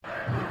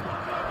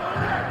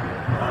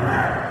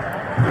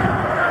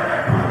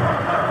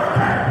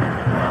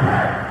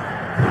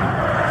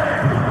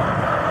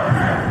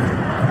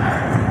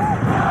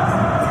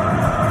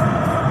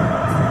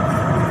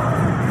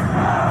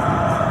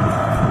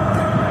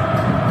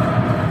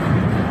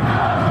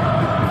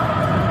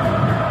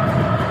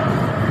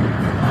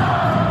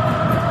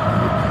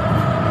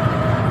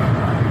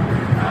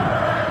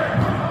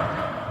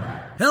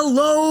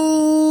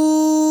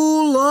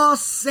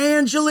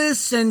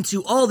this and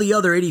to all the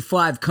other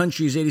 85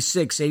 countries,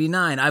 86,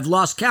 89, I've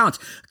lost count,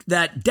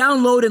 that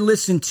download and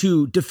listen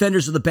to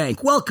Defenders of the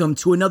Bank. Welcome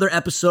to another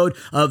episode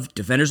of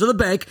Defenders of the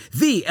Bank,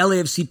 the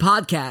LAFC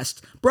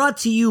podcast, brought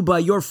to you by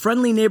your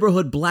friendly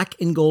neighborhood black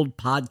and gold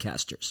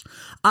podcasters.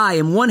 I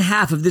am one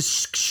half of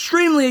this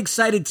extremely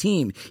excited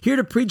team, here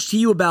to preach to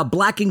you about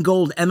black and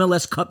gold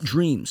MLS Cup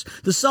dreams.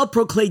 The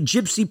self-proclaimed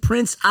Gypsy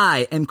Prince,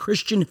 I am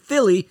Christian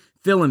Philly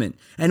Filament.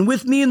 And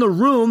with me in the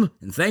room,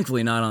 and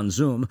thankfully not on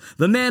Zoom,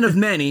 the man of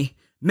many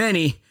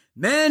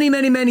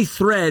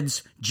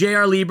threads,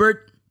 J.R.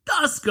 Liebert.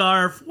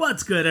 Scarf.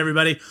 What's good,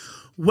 everybody?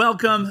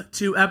 Welcome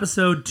to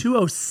episode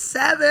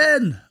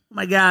 207. Oh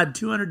my God,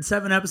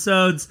 207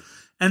 episodes.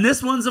 And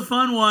this one's a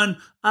fun one.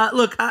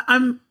 Look,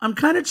 I'm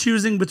kind of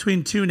choosing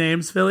between two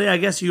names, Philly. I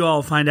guess you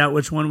all find out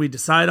which one we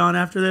decide on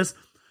after this.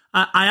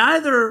 I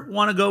either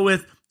want to go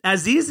with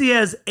as easy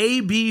as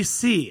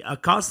ABC,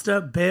 Acosta,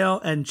 Bale,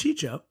 and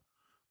Chicho,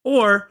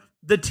 or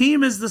the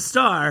team is the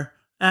star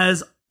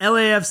as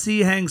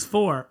LAFC hangs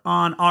 4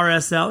 on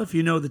RSL. If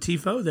you know the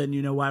TIFO, then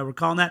you know why we're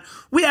calling that.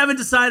 We haven't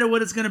decided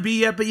what it's going to be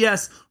yet, but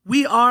yes,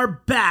 we are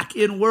back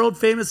in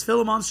world-famous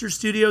Philomonster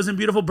Studios in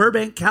beautiful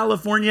Burbank,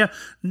 California.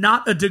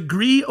 Not a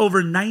degree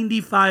over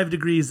 95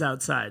 degrees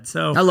outside.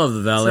 So I love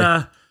the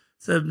valley.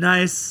 It's a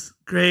nice,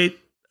 great,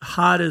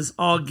 hot as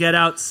all get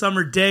out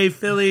summer day,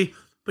 Philly.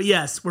 But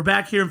yes, we're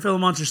back here in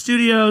Philomonster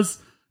Studios.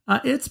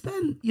 It's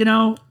been,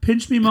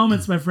 pinch me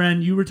moments, my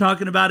friend. You were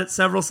talking about it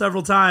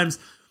several times.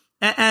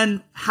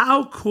 And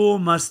how cool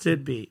must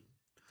it be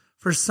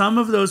for some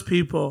of those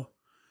people?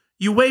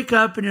 You wake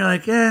up and you're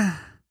like,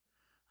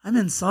 I'm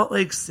in Salt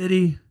Lake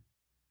City.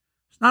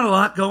 There's not a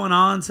lot going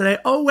on today.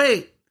 Oh,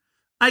 wait,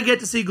 I get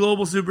to see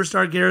global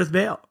superstar Gareth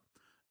Bale,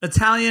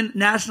 Italian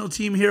national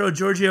team hero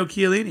Giorgio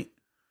Chiellini,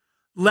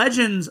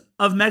 legends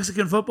of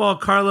Mexican football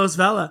Carlos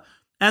Vela,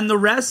 and the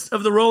rest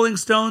of the Rolling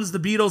Stones, the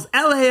Beatles,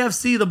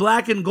 LAFC, the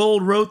black and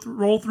gold roll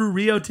through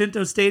Rio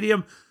Tinto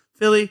Stadium,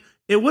 Philly.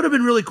 It would have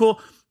been really cool.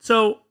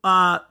 So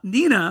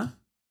Nina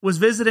was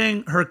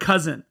visiting her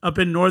cousin up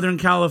in Northern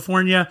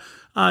California.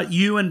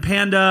 You and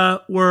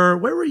Panda where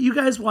were you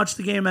guys watch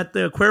the game at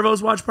the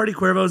Cuervo's watch party?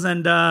 Cuervo's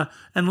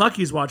and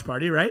Lucky's watch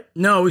party, right?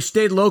 No, we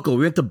stayed local.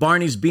 We went to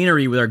Barney's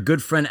Beanery with our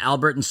good friend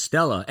Albert and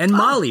Stella. And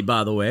Molly,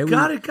 by the way.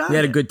 Got it. We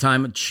had a good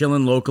time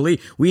chilling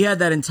locally. We had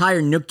that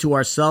entire nook to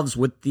ourselves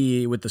with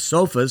the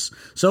sofas.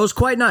 So it was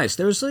quite nice.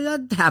 There was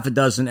half a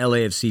dozen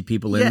LAFC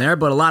people in there,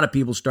 but a lot of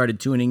people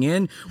started tuning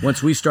in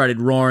once we started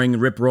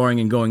rip-roaring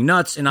and going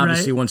nuts. And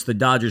obviously once the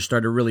Dodgers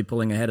started really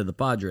pulling ahead of the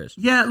Padres.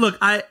 Yeah, look,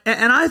 I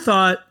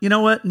thought, you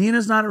know what?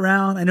 Nina's not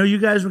around. I know you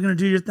guys were going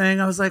to do your thing.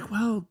 I was like,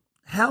 well,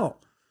 hell,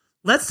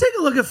 let's take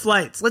a look at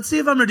flights. Let's see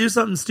if I'm going to do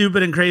something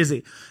stupid and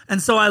crazy.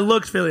 And so I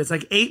looked, Philly. It's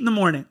like 8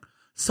 a.m.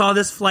 Saw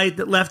this flight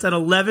that left at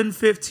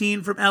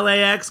 11:15 from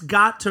LAX,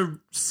 got to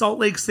Salt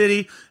Lake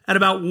City at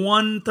about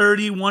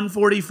 1:30,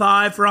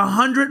 1:45 for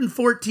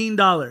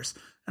 $114.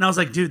 And I was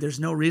like, dude, there's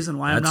no reason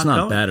why I'm not going.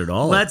 That's not bad at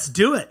all. Let's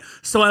do it.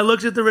 So I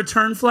looked at the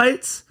return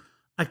flights.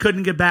 I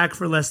couldn't get back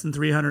for less than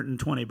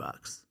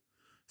 $320.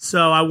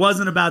 So I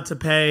wasn't about to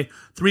pay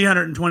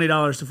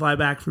 $320 to fly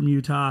back from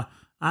Utah.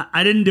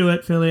 I didn't do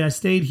it, Philly. I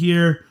stayed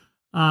here.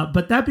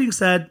 But that being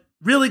said,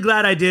 really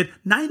glad I did.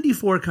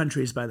 94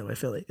 countries, by the way,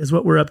 Philly, is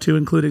what we're up to,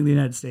 including the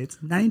United States.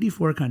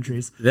 94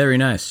 countries. Very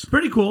nice.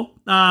 Pretty cool.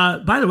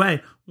 By the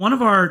way, one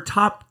of our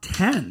top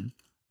 10,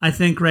 I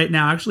think right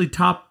now, actually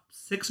top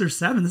 6 or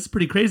 7, this is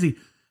pretty crazy,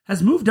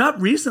 has moved up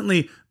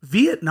recently.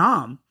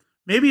 Vietnam.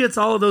 Maybe it's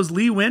all of those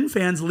Lee Nguyen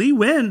fans. Lee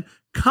Nguyen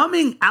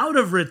coming out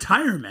of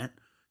retirement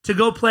to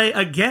go play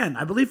again,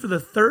 I believe for the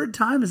 3rd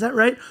time, is that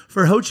right?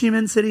 For Ho Chi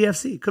Minh City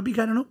FC. Could be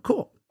kind of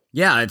cool.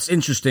 Yeah, it's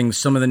interesting,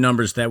 some of the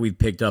numbers that we've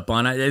picked up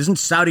on. Isn't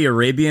Saudi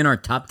Arabia in our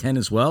top 10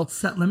 as well?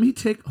 So, let me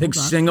take... I think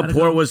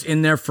Singapore was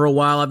in there for a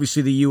while.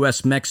 Obviously, the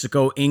U.S.,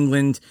 Mexico,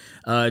 England,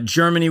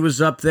 Germany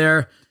was up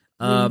there.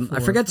 I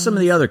forget some of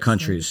the other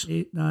countries. 7,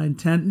 8, 9,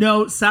 10.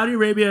 No, Saudi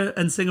Arabia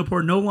and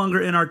Singapore no longer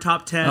in our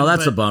top 10. Oh,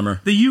 that's a bummer.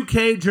 The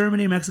UK,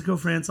 Germany, Mexico,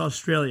 France,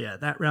 Australia.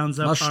 That rounds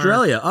up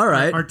Australia. All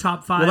right. Our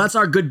top 5. Well, that's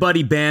our good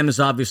buddy Bam is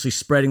obviously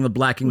spreading the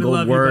black and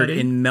gold word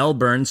in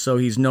Melbourne, so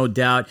he's no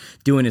doubt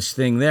doing his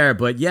thing there.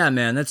 But yeah,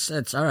 man, that's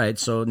all right.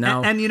 So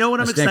now, and you know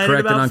what I'm excited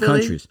about,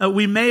 Philly?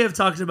 We may have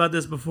talked about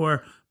this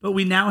before, but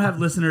we now have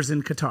listeners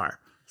in Qatar.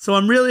 So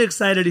I'm really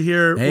excited to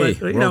hear.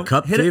 World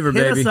Cup fever,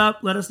 baby. Hit us up.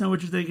 Let us know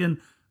what you're thinking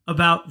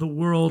about the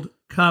World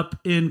Cup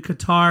in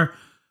Qatar.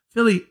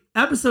 Philly,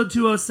 episode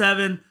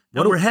 207,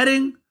 and we're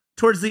heading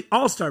towards the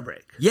All-Star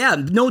break. Yeah,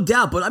 no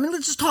doubt. But I mean,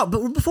 let's just talk.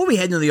 But before we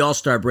head into the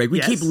All-Star break, we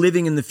keep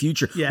living in the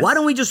future. Yes. Why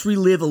don't we just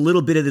relive a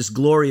little bit of this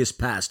glorious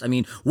past? I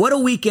mean, what a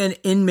weekend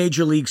in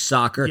Major League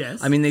Soccer.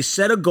 Yes. I mean, they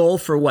set a goal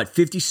for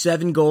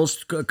 57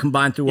 goals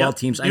combined through all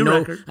teams. New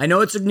record. I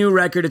know it's a new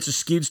record. It's a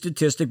skewed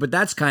statistic, but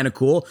that's kind of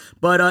cool.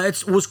 But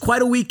it was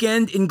quite a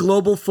weekend in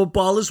global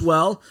football as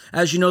well.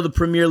 As you know, the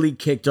Premier League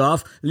kicked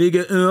off.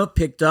 Liga 1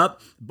 picked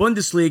up.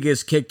 Bundesliga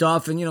is kicked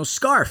off. And,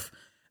 Scarf.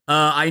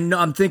 I know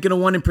I'm thinking of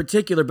one in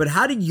particular, but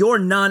how did your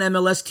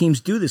non-MLS teams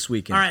do this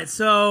weekend? All right,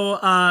 so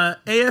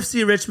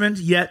AFC Richmond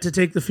yet to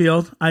take the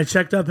field. I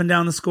checked up and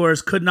down the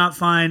scores, could not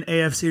find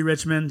AFC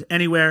Richmond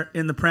anywhere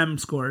in the Prem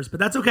scores, but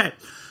that's okay.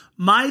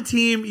 My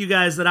team, you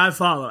guys, that I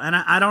follow, and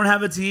I don't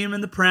have a team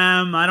in the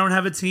Prem, I don't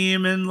have a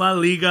team in La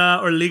Liga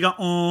or Liga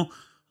 1,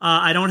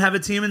 I don't have a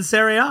team in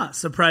Serie A,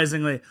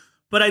 surprisingly,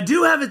 but I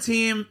do have a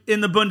team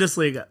in the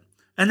Bundesliga,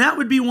 and that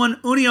would be one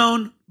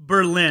Union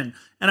Berlin.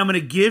 And I'm going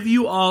to give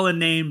you all a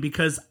name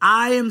because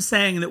I am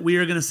saying that we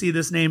are going to see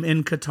this name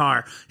in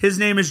Qatar. His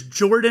name is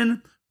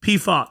Jordan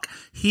Pefok.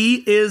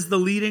 He is the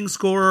leading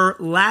scorer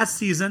last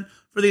season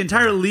for the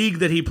entire league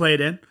that he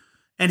played in.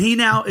 And he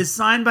now is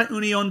signed by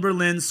Union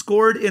Berlin,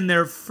 scored in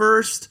their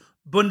first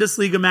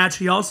Bundesliga match.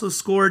 He also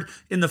scored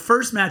in the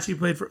first match he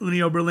played for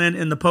Union Berlin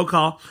in the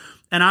Pokal.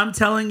 And I'm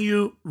telling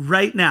you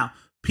right now,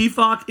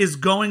 Pefok is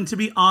going to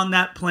be on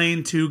that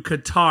plane to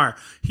Qatar.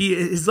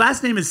 His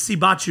last name is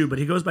Sibachu, but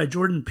he goes by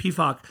Jordan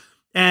Pefok.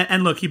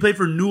 And look, he played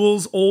for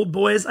Newell's Old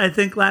Boys, I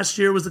think last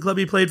year was the club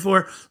he played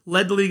for,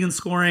 led the league in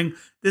scoring.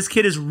 This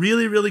kid is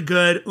really, really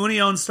good.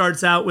 Union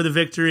starts out with a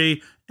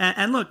victory.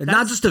 And look,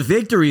 not just a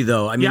victory,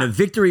 though. I mean, a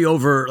victory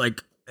over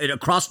like a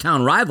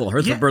crosstown rival,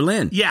 Hertha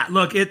Berlin. Yeah,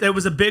 look, it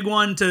was a big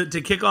one to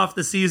kick off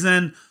the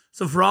season.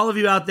 So for all of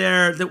you out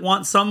there that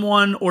want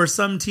someone or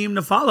some team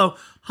to follow,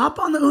 hop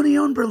on the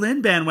Union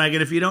Berlin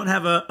bandwagon. If you don't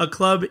have a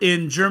club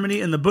in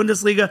Germany in the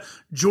Bundesliga,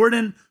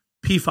 Jordan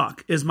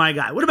Pefok is my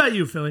guy. What about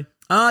you, Philly?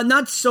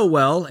 Not so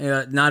well.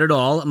 Not at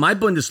all. My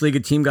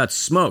Bundesliga team got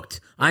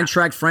smoked.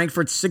 Eintracht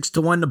Frankfurt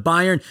 6-1 to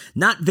Bayern.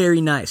 Not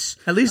very nice.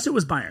 At least it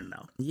was Bayern,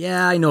 though.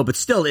 Yeah, I know, but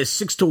still,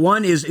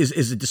 6-1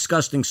 is a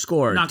disgusting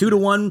score.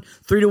 2-1,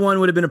 3-1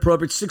 would have been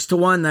appropriate.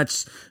 6-1,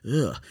 that's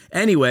ugh.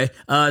 Anyway.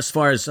 As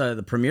far as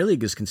the Premier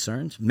League is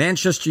concerned,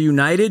 Manchester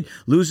United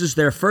loses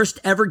their first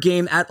ever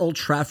game at Old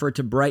Trafford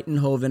to Brighton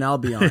Hove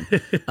Albion.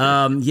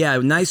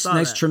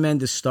 Nice,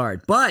 tremendous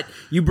start. But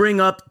you bring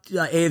up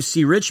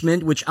AFC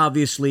Richmond, which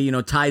obviously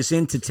ties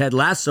into Ted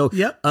Lasso.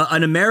 Yep.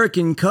 An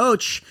American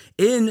coach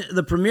in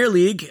the Premier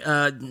League,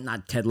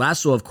 not Ted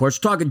Lasso, of course.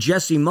 Talking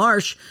Jesse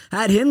Marsh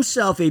had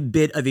himself a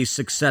bit of a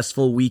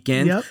successful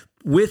weekend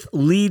with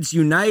Leeds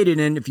United.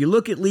 And if you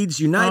look at Leeds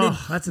United,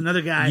 that's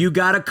another guy. You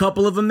got a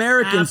couple of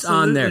Americans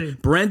on there.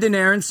 Brendan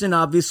Aronson,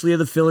 obviously of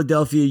the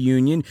Philadelphia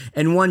Union,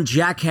 and one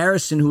Jack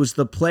Harrison, who was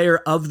the player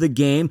of the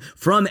game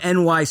from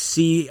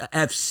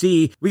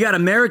NYCFC. We got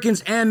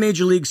Americans and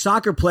Major League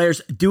Soccer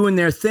players doing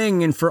their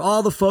thing. And for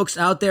all the folks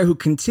out there who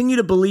continue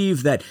to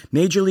believe that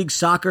Major League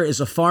Soccer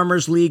is a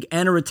farmers league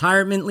and a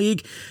retirement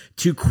league,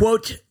 to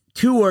quote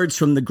two words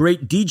from the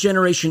great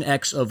D-Generation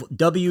X of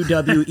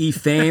WWE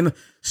fame,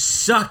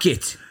 suck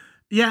it.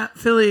 Yeah,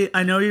 Philly,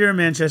 I know you're a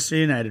Manchester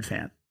United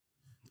fan,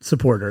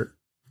 supporter,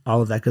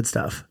 all of that good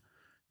stuff.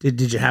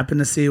 Did you happen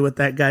to see what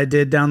that guy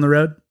did down the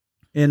road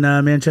in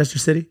Manchester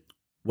City?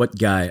 What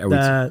guy?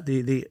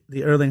 The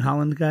Erling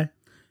Haaland guy?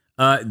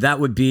 That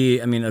would be,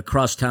 a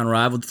crosstown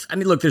rival.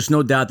 Look, there's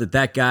no doubt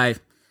that guy...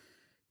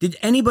 Did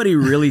anybody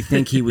really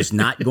think he was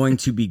not going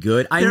to be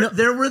good?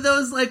 There were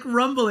those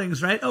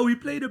rumblings, right? Oh, we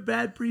played a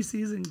bad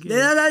preseason game.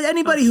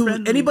 Anybody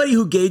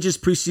who gauges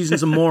preseason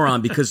is a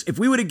moron, because if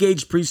we would have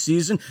gauged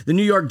preseason, the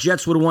New York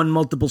Jets would have won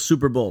multiple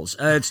Super Bowls.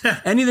 It's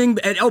anything.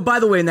 And, by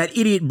the way, and that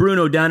idiot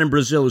Bruno down in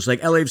Brazil who's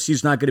like, LAFC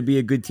is not going to be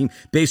a good team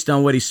based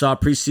on what he saw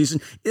preseason.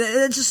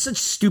 It's just such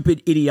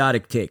stupid,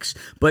 idiotic takes.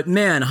 But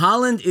man,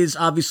 Haaland is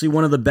obviously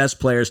one of the best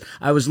players.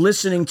 I was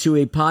listening to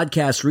a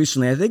podcast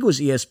recently, I think it was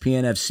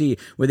ESPN FC,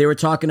 where they were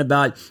talking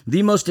about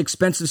the most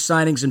expensive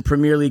signings in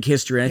Premier League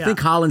history. And I think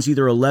Haaland's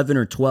either 11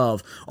 or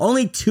 12.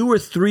 Only 2 or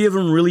 3 of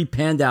them really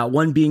panned out.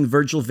 One being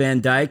Virgil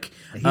van Dijk.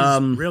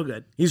 He's real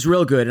good. He's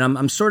real good. And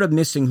I'm sort of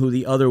missing who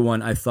the other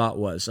one I thought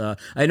was.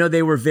 I know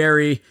they were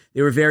very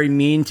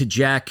mean to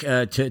Jack, to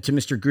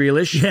Mr.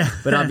 Grealish. Yeah.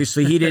 But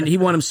obviously he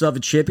won himself a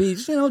chip.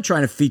 He's,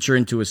 trying to feature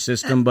into a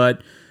system,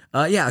 but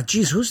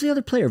who's the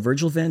other player?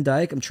 Virgil van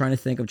Dijk? I'm trying to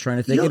think.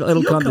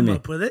 It'll come to me.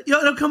 Up with it.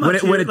 It'll come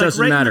up when it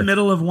doesn't matter. In the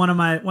middle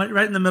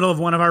of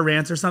one of our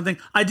rants or something.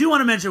 I do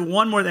want to mention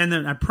one more, and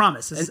then I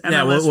promise.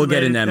 We'll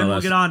get into MLS. Then we'll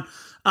get on.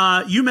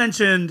 You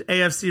mentioned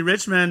AFC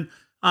Richmond.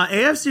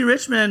 AFC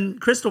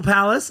Richmond, Crystal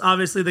Palace.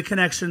 Obviously, the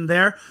connection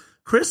there.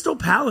 Crystal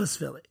Palace,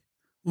 Philly,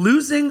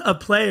 losing a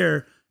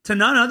player to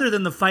none other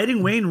than the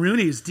Fighting Wayne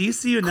Rooney's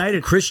DC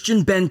United.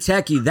 Christian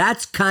Benteke.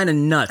 That's kind of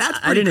nuts.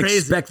 I didn't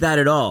expect that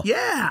at all.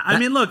 Yeah.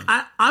 Look,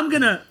 I'm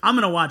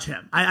gonna watch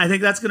him. I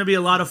think that's gonna be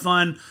a lot of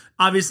fun.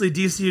 Obviously,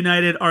 DC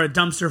United are a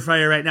dumpster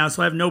fire right now,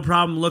 so I have no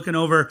problem looking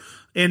over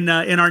in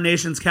our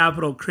nation's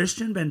capital.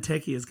 Christian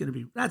Benteke is going to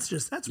be. That's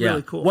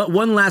really cool.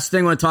 One last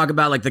thing I want to talk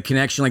about, like the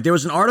connection. Like there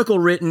was an article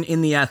written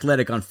in The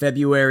Athletic on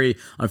February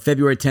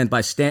 10th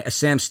by Sam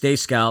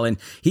Stejskal, and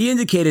he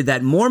indicated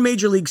that more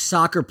Major League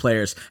Soccer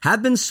players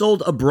have been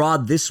sold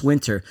abroad this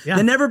winter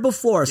than ever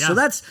before. Yeah. So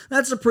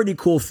that's a pretty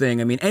cool thing.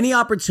 Any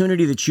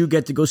opportunity that you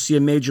get to go see a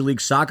Major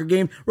League Soccer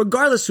game,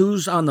 regardless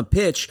who's on the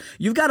pitch,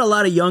 you've got a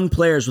lot of young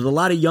players with a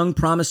lot of young young,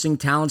 promising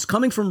talents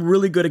coming from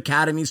really good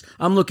academies.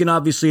 I'm looking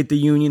obviously at the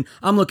Union.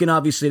 I'm looking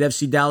obviously at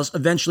FC Dallas.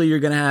 Eventually, you're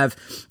going to have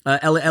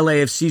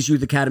LAFC's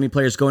youth academy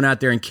players going out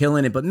there and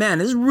killing it. But man,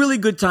 this is really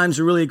good times,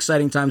 really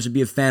exciting times to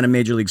be a fan of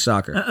Major League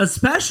Soccer.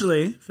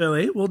 Especially,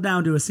 Philly, we'll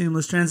now do a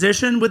seamless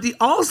transition with the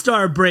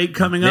All-Star break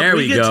coming up. There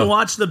we get go. to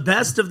watch the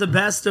best of the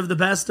best of the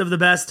best of the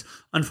best.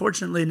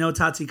 Unfortunately, no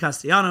Tati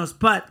Castellanos,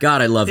 but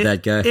God, I love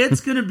that guy. It's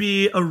going to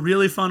be a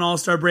really fun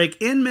All-Star break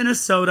in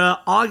Minnesota.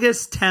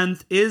 August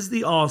 10th is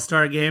the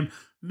All-Star game.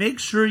 Make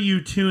sure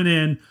you tune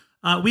in.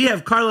 We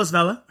have Carlos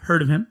Vela,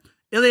 heard of him.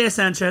 Ilie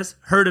Sanchez,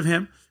 heard of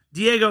him.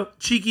 Diego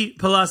Chiqui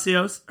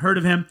Palacios, heard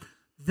of him.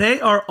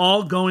 They are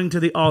all going to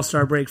the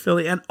All-Star break,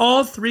 Philly, and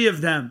all three of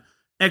them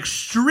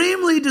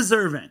extremely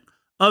deserving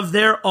of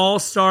their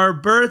All-Star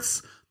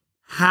berths.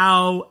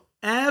 However,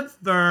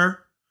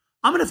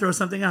 I'm going to throw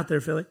something out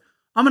there, Philly.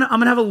 I'm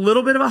gonna have a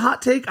little bit of a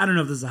hot take. I don't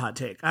know if this is a hot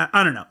take.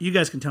 I don't know. You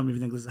guys can tell me if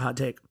you think this is a hot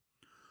take.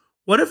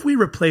 What if we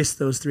replace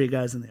those three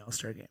guys in the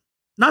All-Star game?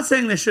 Not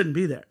saying they shouldn't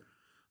be there,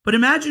 but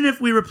imagine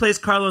if we replace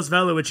Carlos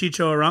Vela with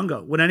Chicho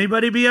Arango. Would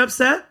anybody be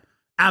upset?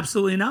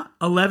 Absolutely not.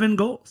 11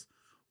 goals.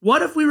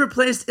 What if we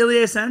replaced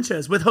Ilie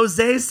Sanchez with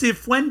Jose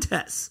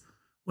Cifuentes?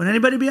 Would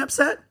anybody be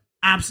upset?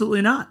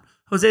 Absolutely not.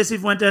 Jose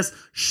Cifuentes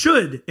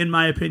should, in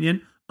my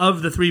opinion,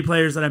 of the three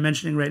players that I'm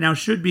mentioning right now,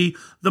 should be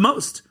the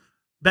most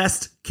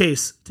best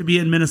case to be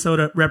in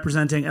Minnesota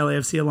representing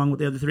LAFC along with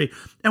the other three.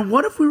 And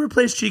what if we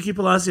replace Chiqui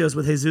Palacios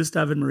with Jesus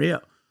David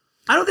Murillo?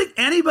 I don't think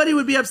anybody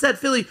would be upset,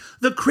 Philly.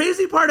 The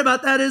crazy part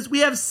about that is we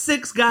have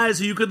 6 guys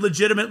who you could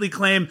legitimately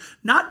claim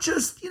not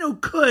just,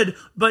 could,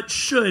 but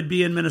should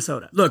be in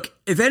Minnesota. Look,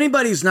 if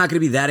anybody's not going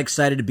to be that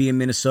excited to be in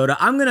Minnesota,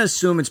 I'm going to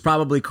assume it's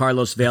probably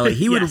Carlos Vela.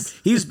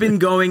 He's been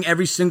going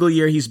every single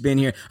year he's been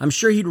here. I'm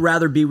sure he'd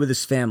rather be with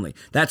his family.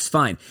 That's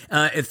fine.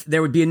 If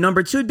there would be a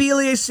number 2, it'd be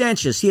Ilie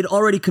Sanchez. He had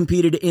already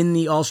competed in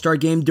the All-Star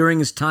game during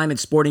his time at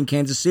Sporting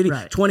Kansas City.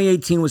 Right.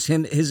 2018 was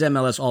his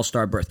MLS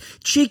All-Star berth.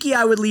 Cheeky,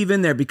 I would leave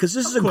in there because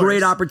this is a great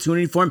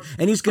opportunity for him,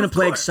 and he's going to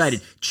play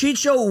excited.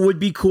 Chicho would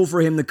be cool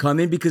for him to come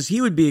in because he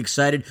would be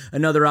excited.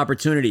 Another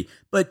opportunity.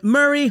 But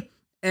Murray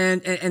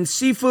and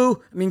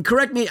Sifu,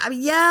 correct me.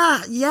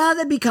 Yeah,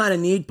 that'd be kind of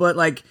neat. But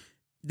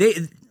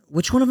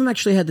which one of them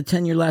actually had the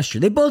 10-year last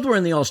year? They both were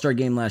in the All-Star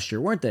game last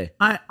year, weren't they?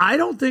 I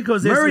don't think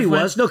Jose Murray Cifuentes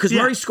was. No, because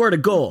Murray scored a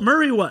goal.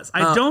 Murray was.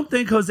 I don't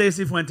think Jose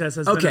Cifuentes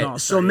has been an All-Star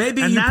so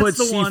maybe yet. you put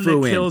Sifu in. And that's the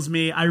one that kills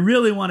me. I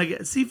really want to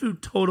get... Sifu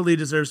totally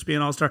deserves to be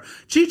an All-Star.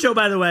 Chicho,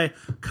 by the way,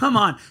 come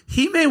on.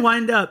 He may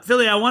wind up...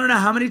 Philly, I want to know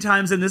how many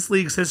times in this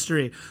league's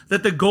history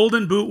that the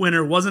Golden Boot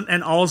winner wasn't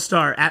an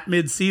All-Star at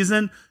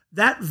mid-season.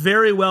 That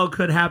very well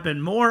could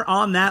happen. More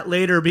on that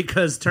later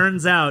because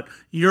turns out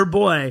your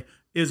boy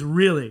is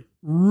really,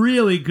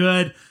 really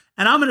good.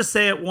 And I'm going to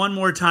say it one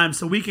more time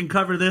so we can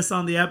cover this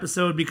on the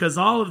episode because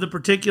all of the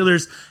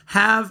particulars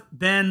have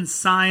been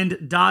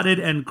signed, dotted,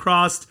 and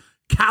crossed.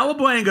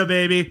 Cowabunga,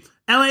 baby.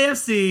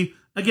 LAFC,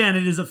 again,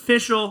 it is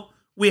official.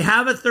 We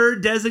have a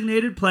third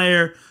designated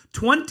player,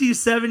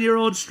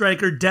 27-year-old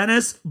striker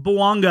Dennis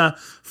Bouanga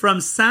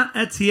from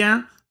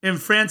Saint-Etienne in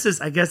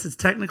France. I guess it's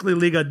technically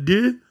Liga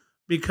 2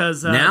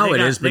 because now it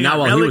is, but not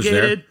while he was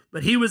there.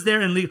 But he was there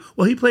in Liga.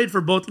 Well, he played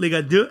for both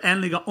Liga 2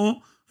 and Liga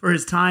 1 for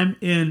his time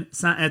in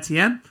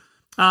Saint-Etienne.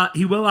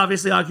 He will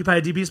obviously occupy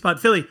a DP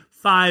spot. Philly,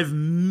 $5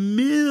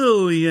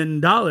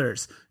 million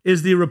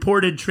is the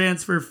reported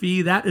transfer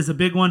fee. That is a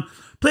big one.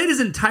 Played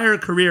his entire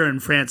career in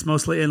France,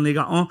 mostly in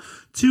Liga 1.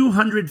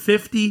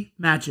 250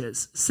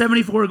 matches,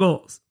 74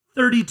 goals,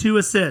 32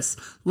 assists.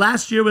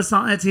 Last year with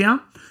Saint-Etienne,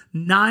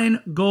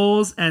 9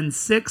 goals and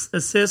 6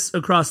 assists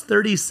across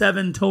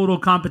 37 total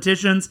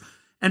competitions.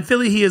 And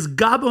Philly, he is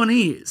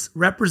Gabonese,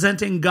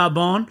 representing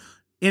Gabon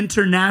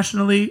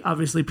internationally.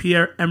 Obviously,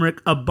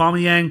 Pierre-Emerick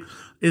Aubameyang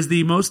is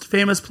the most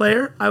famous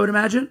player, I would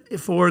imagine,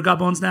 for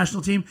Gabon's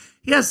national team.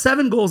 He has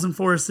 7 goals and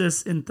 4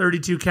 assists in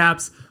 32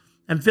 caps.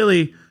 And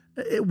Philly,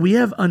 we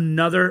have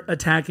another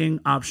attacking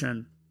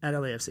option at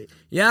LAFC.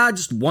 Yeah, I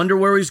just wonder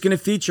where he's going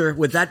to feature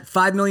with that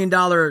 $5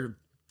 million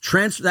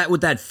transfer.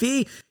 With that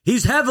fee,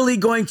 he's heavily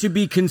going to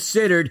be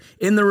considered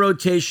in the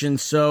rotation.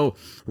 So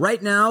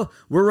right now,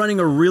 we're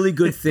running a really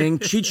good thing.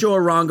 Chicho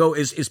Arango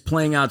is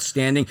playing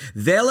outstanding.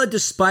 Vela,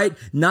 despite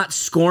not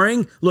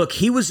scoring, look,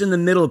 he was in the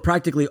middle of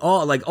practically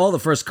all the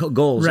first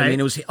goals. Right.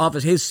 It was off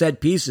of his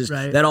set pieces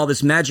that all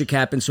this magic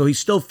happened. So he's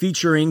still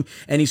featuring,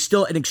 and he's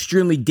still an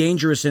extremely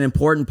dangerous and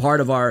important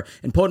part of our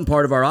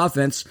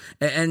offense.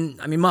 And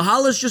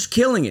Mahala's just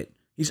killing it.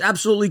 He's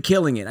absolutely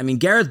killing it.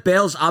 Gareth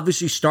Bale's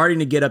obviously starting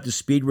to get up to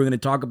speed. We're going to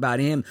talk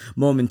about him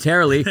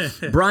momentarily.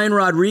 Brian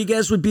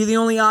Rodriguez would be the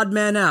only odd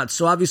man out.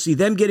 So obviously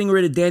them getting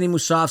rid of Danny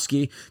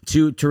Musovski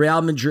to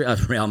Real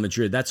Madrid. Real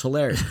Madrid, that's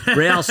hilarious.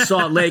 Real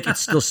Salt Lake, it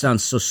still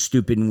sounds so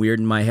stupid and weird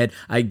in my head.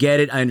 I get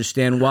it. I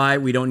understand why.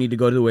 We don't need to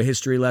go to a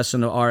history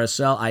lesson of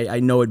RSL.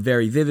 I know it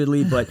very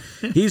vividly, but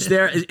he's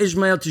there.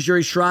 Ismail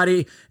Tajuri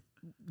Shradi,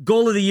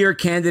 goal of the year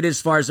candidate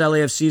as far as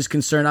LAFC is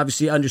concerned.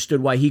 Obviously,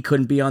 understood why he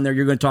couldn't be on there.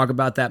 You're going to talk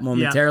about that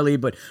momentarily.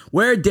 But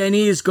where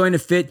Denis is going to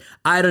fit,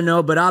 I don't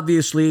know. But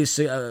obviously,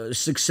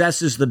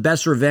 success is the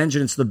best revenge,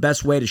 and it's the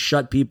best way to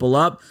shut people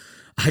up.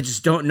 I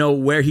just don't know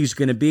where he's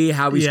going to be,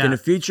 how he's going to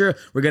feature.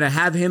 We're going to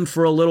have him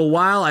for a little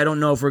while. I don't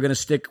know if we're going to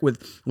stick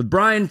with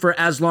Brian for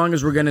as long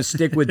as we're going to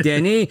stick with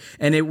Denis.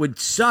 And it would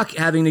suck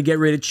having to get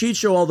rid of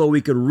Chicho, although we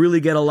could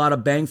really get a lot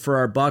of bang for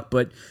our buck.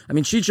 But, I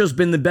mean, Chicho's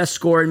been the best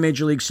scorer in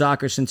Major League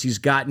Soccer since he's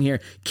gotten here,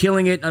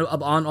 killing it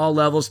on all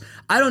levels.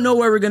 I don't know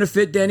where we're going to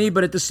fit Denis,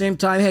 but at the same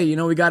time, hey,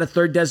 we got a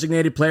third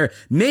designated player.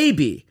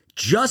 Maybe,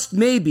 just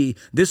maybe,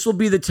 this will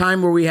be the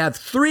time where we have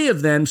 3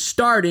 of them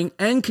starting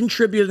and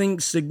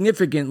contributing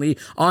significantly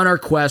on our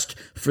quest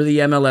for the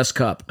MLS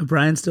Cup.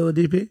 Brian's still a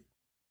DP?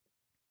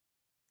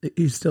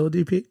 He's still a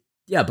DP?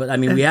 Yeah, but I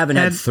mean, we haven't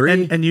had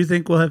 3. And you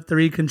think we'll have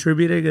 3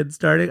 contributing and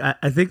starting?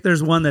 I think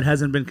there's one that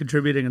hasn't been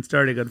contributing and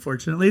starting,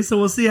 unfortunately. So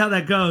we'll see how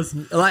that goes.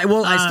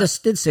 Well, I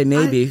just did say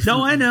maybe.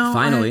 I know.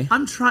 Finally.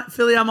 I'm trying,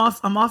 Philly. I'm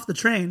off the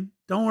train.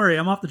 Don't worry,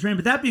 I'm off the train.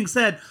 But that being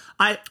said,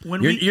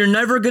 you're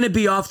never going to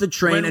be off the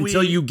train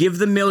until you give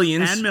the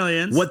millions and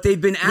millions what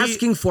they've been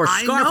asking for.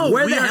 Scarf,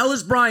 where the hell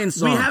is Brian's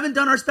song? We haven't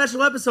done our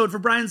special episode for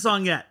Brian's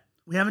song yet.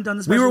 We haven't done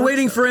this. We were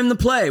waiting for him to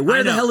play.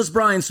 Where the hell is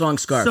Brian's song,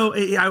 Scarf? So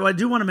I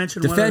do want to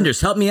mention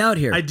Defenders, help me out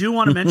here. I do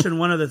want to mention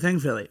one other thing,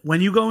 Philly. When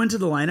you go into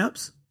the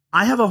lineups,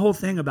 I have a whole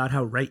thing about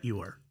how right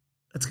you are.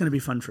 That's going to be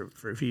fun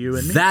for you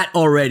and me. That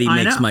already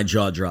makes my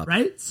jaw drop.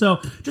 Right?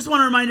 So just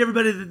want to remind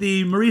everybody that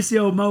the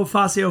Mauricio Mo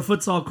Facio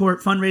Futsal Court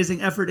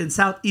fundraising effort in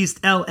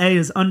Southeast LA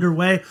is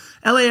underway.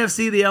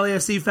 LAFC, the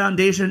LAFC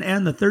Foundation,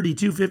 and the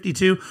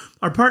 3252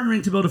 are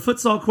partnering to build a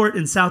futsal court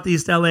in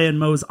Southeast LA in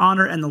Mo's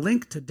honor, and the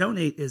link to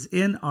donate is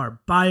in our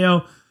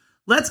bio.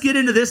 Let's get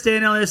into this day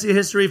in LAFC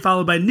history,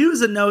 followed by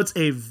news and notes,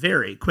 a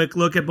very quick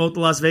look at both the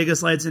Las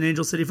Vegas Lights and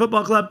Angel City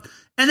Football Club,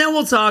 and then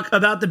we'll talk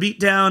about the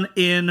beatdown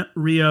in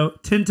Rio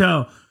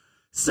Tinto.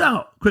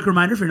 So, quick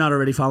reminder, if you're not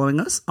already following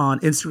us on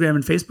Instagram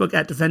and Facebook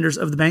at Defenders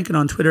of the Bank and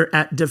on Twitter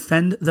at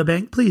Defend the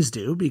Bank, please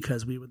do,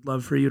 because we would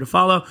love for you to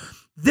follow.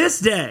 This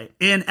day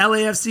in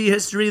LAFC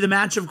history, the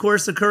match, of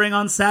course, occurring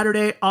on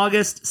Saturday,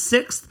 August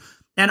 6th,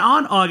 and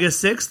on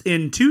August 6th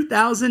in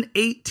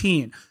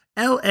 2018,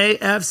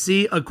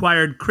 LAFC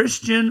acquired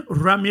Christian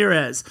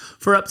Ramirez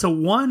for up to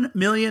 $1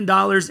 million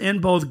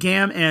in both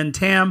GAM and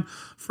TAM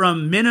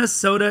from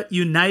Minnesota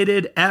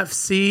United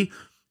FC.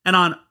 And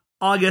on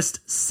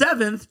August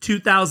 7th,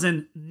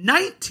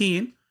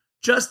 2019,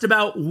 just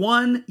about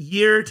 1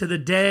 year to the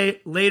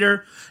day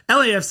later,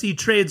 LAFC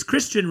trades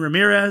Christian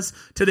Ramirez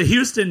to the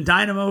Houston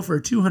Dynamo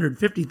for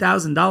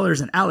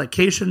 $250,000 in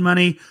allocation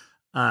money.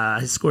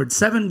 He scored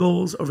 7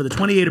 goals over the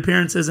 28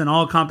 appearances in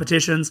all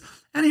competitions,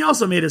 and he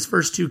also made his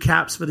first 2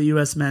 caps for the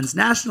U.S. men's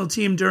national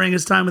team during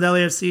his time with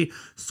LAFC,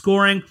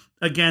 scoring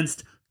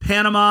against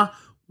Panama.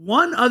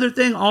 One other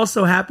thing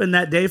also happened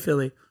that day,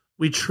 Philly.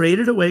 We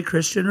traded away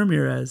Christian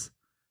Ramirez,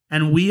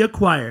 and we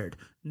acquired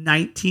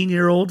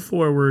 19-year-old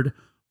forward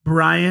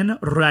Brian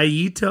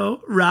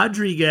Rayito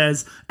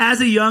Rodriguez as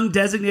a young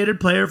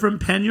designated player from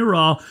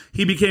Peñarol.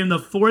 He became the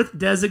 4th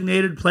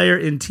designated player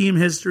in team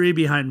history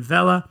behind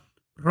Vela,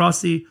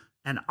 Rossi,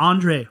 and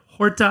Andre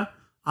Horta.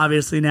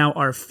 Obviously now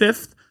our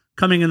 5th,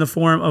 coming in the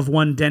form of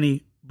one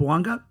Denny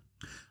Bouanga.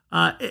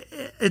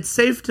 It's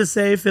safe to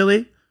say,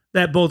 Philly,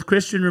 that both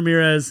Christian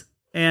Ramirez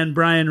and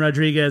Brian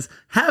Rodriguez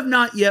have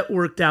not yet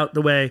worked out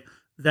the way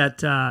that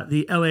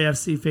the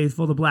LAFC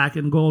faithful, the black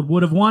and gold,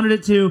 would have wanted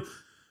it to.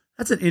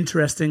 That's an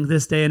interesting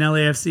this day in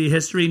LAFC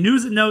history.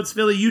 News and notes,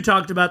 Philly, you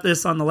talked about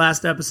this on the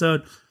last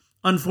episode.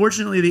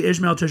 Unfortunately, the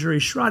Ismail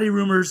Tajuri-Shradi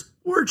rumors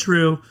were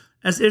true,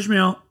 as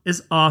Ismail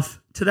is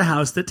off to the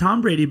house that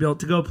Tom Brady built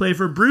to go play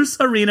for Bruce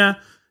Arena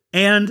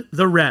and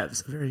the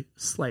Revs. Very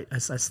slight. I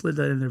slid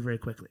that in there very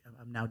quickly.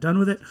 I'm now done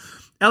with it.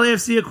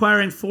 LAFC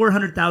acquiring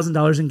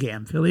 $400,000 in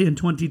GAM, Philly, in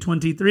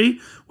 2023,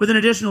 with an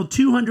additional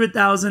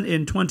 $200,000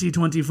 in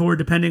 2024,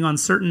 depending on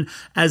certain,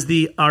 as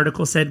the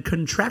article said,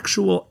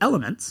 contractual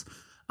elements.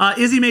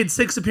 Izzy made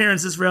 6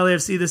 appearances for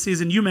LAFC this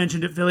season. You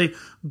mentioned it, Philly.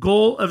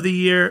 Goal of the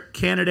year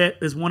candidate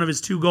is one of his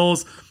 2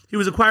 goals. He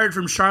was acquired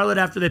from Charlotte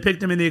after they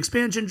picked him in the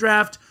expansion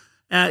draft.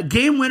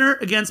 Game winner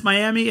against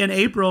Miami in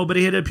April, but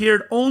he had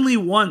appeared only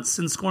once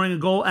since scoring a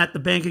goal at the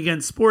bank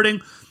against Sporting,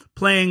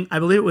 playing, I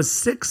believe it was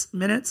 6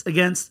 minutes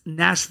against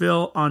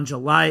Nashville on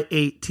July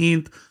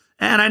 18th.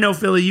 And I know,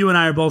 Philly, you and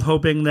I are both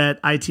hoping that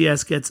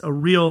ITS gets a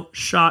real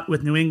shot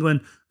with New England,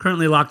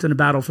 currently locked in a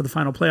battle for the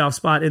final playoff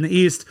spot in the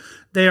East.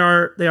 They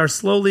are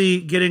slowly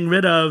getting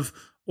rid of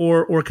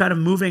or kind of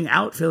moving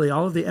out, Philly,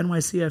 all of the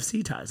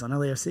NYCFC ties on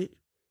LAFC.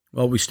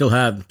 Well, we still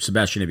have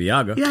Sebastian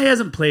Ibiaga. Yeah, he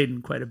hasn't played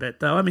in quite a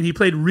bit, though. I mean, he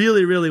played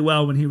really, really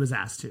well when he was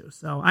asked to.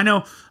 So I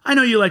know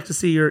you like to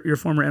see your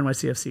former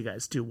NYCFC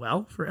guys do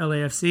well for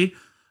LAFC.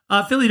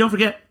 Philly, don't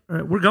forget,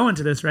 we're going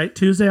to this, right?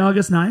 Tuesday,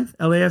 August 9th,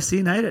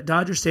 LAFC night at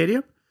Dodger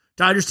Stadium.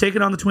 Dodgers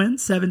taking on the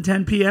Twins,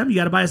 7:10 p.m. You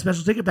got to buy a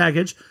special ticket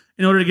package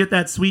in order to get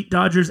that sweet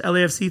Dodgers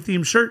LAFC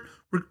themed shirt.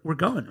 We're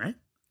going, right?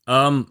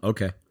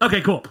 Okay.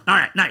 Okay, cool. All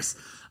right, nice.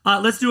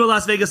 Let's do a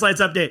Las Vegas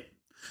Lights update.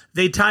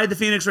 They tied the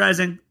Phoenix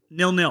Rising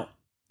 0-0.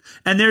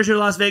 And there's your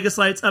Las Vegas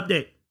Lights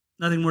update.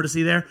 Nothing more to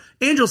see there.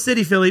 Angel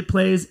City, Philly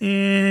plays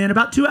in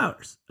about 2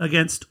 hours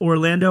against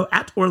Orlando,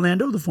 at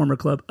Orlando, the former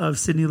club of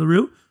Sidney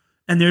Leroux.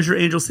 And there's your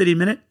Angel City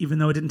minute, even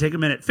though it didn't take a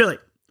minute. Philly,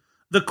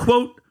 the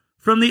quote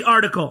from the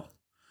article.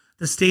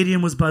 The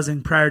stadium was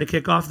buzzing prior to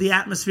kickoff. The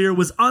atmosphere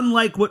was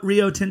unlike what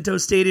Rio Tinto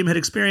Stadium had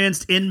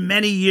experienced in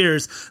many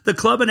years. The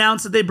club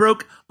announced that they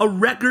broke a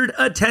record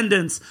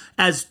attendance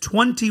as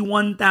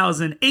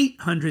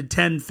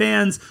 21,810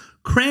 fans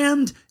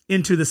crammed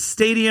into the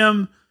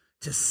stadium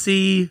to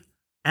see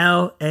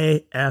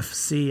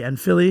LAFC. And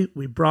Philly,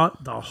 we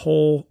brought the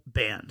whole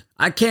band.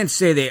 I can't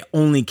say they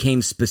only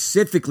came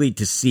specifically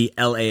to see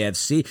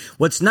LAFC.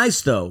 What's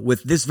nice, though,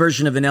 with this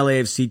version of an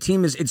LAFC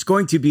team is it's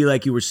going to be,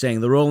 like you were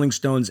saying, the Rolling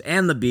Stones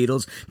and the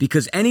Beatles,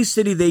 because any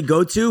city they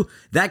go to,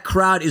 that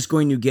crowd is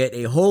going to get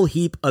a whole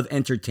heap of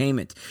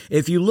entertainment.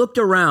 If you looked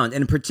around,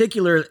 and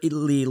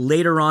particularly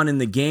later on in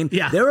the game,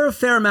 there were a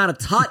fair amount of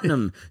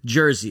Tottenham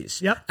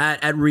jerseys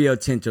at Rio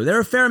Tinto. There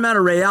were a fair amount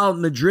of Real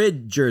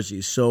Madrid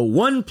jerseys. So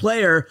one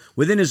player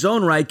within his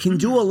own right can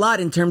do a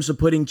lot in terms of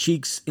putting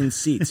cheeks in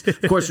seats.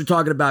 Of course, we're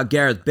talking about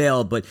Gareth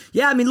Bale, but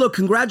yeah, I mean, look,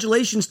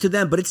 congratulations to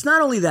them. But it's not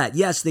only that.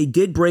 Yes, they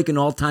did break an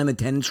all-time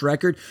attendance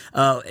record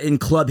in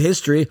club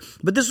history,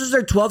 but this was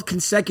their 12th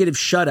consecutive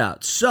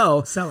shutout.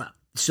 So sellout.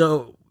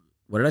 So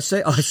what did I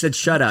say? Oh, I said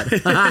shutout.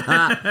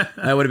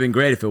 That would have been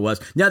great if it was.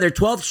 Now, they're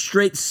 12th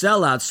straight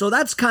sellouts, so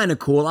that's kind of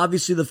cool.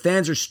 Obviously, the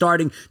fans are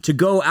starting to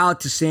go out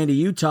to Sandy,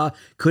 Utah.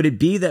 Could it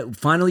be that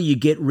finally you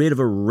get rid of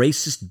a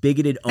racist,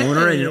 bigoted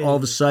owner and all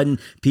of a sudden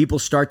people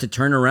start to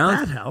turn around?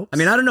 That helps. I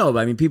mean, I don't know.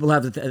 I mean, people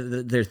have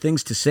their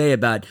things to say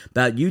about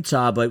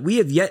Utah, but we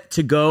have yet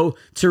to go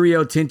to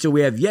Rio Tinto.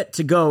 We have yet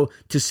to go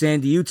to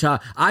Sandy, Utah.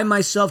 I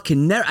myself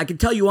I can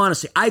tell you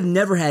honestly, I've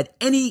never had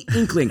any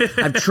inkling.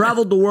 I've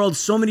traveled the world,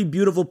 so many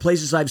beautiful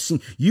places I've seen.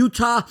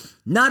 Utah,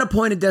 not a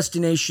point of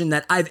destination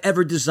that I've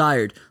ever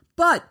desired,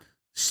 but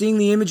seeing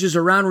the images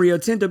around Rio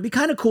Tinto, it'd be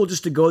kind of cool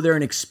just to go there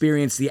and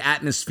experience the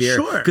atmosphere.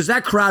 Sure. Because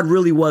that crowd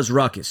really was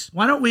ruckus.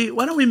 Why don't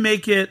we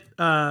make it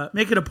a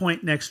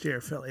point next year,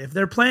 Philly? If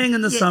they're playing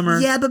in the summer.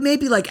 Yeah, but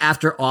maybe like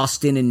after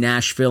Austin and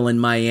Nashville and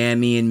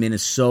Miami and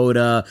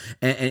Minnesota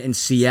and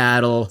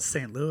Seattle.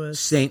 St. Louis.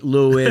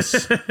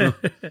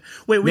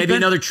 Wait, maybe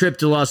another trip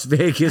to Las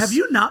Vegas. Have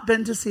you not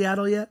been to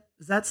Seattle yet?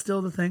 Is that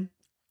still the thing?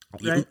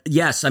 Right?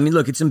 Yes. I mean,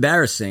 look, it's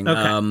embarrassing.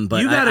 Okay.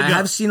 But I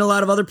have seen a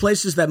lot of other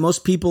places that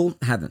most people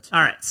haven't.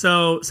 All right.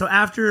 So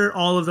after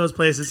all of those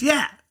places,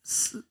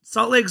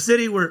 Salt Lake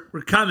City, we're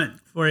coming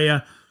for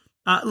you.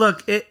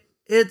 Look,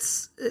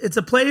 it's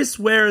a place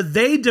where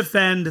they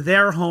defend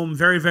their home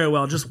very, very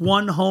well. Just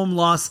one home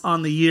loss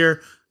on the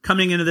year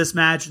coming into this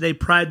match. They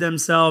pride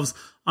themselves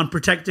on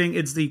protecting.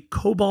 It's the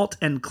Cobalt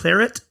and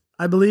Claret,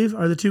 I believe,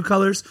 are the two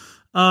colors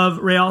of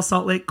Real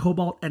Salt Lake,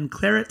 Cobalt and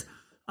Claret.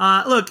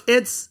 Look,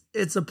 it's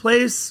a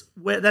place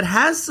that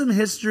has some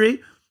history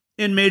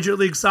in Major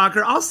League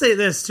Soccer. I'll say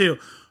this, too.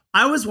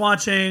 I was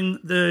watching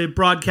the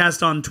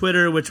broadcast on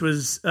Twitter, which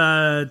was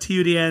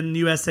TUDN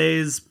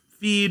USA's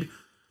feed,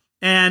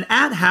 and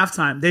at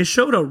halftime, they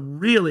showed a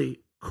really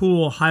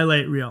cool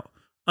highlight reel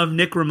of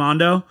Nick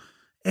Rimando,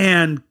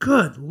 and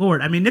good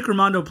Lord. I mean, Nick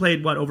Rimando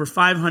played, over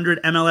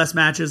 500 MLS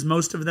matches,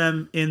 most of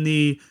them in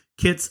the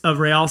kits of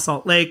Real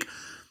Salt Lake.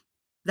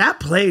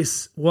 That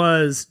place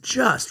was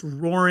just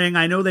roaring.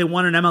 I know they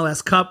won an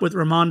MLS Cup with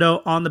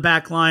Rimando on the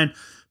back line.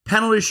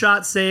 Penalty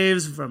shot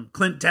saves from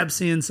Clint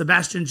Dempsey and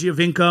Sebastian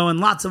Giovinco and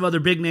lots of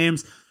other big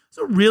names. It's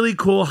a really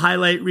cool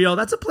highlight reel.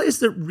 That's a place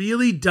that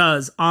really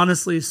does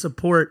honestly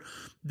support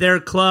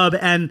their club.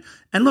 And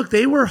look,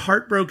 they were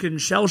heartbroken,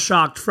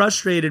 shell-shocked,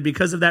 frustrated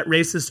because of that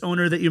racist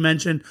owner that you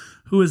mentioned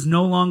who is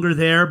no longer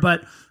there.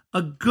 But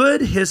a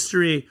good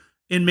history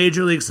in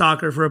Major League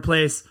Soccer for a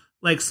place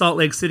like Salt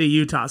Lake City,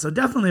 Utah. So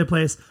definitely a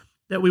place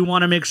that we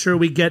want to make sure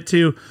we get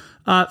to.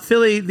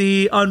 Philly,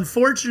 the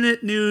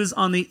unfortunate news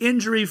on the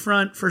injury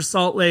front for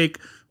Salt Lake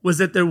was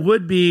that there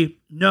would be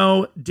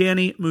no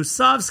Danny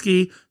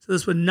Musovski. So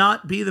this would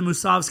not be the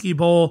Musovski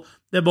Bowl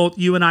that both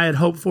you and I had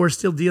hoped for,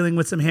 still dealing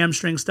with some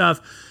hamstring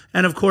stuff.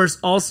 And of course,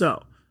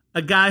 also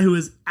a guy who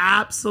is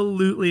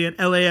absolutely an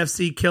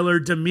LAFC killer,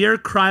 Damir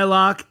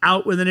Kreilach,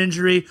 out with an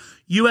injury.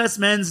 U.S.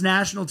 men's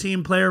national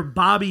team player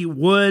Bobby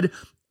Wood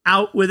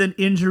out with an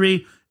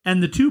injury,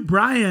 and the two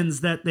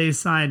Bryans that they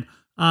signed,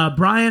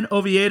 Brian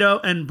Oviedo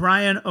and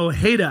Brian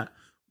Ojeda,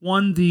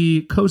 won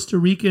the Costa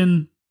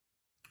Rican,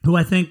 who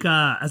I think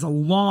has a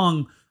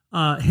long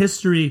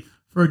history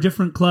for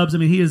different clubs. I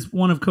mean, he is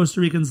one of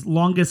Costa Rican's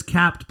longest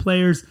capped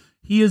players.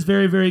 He is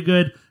very, very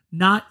good.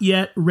 Not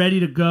yet ready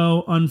to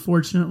go,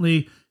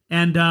 unfortunately.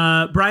 And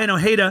Brian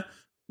Ojeda,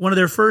 one of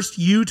their first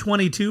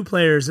U22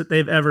 players that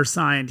they've ever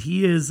signed.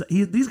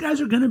 These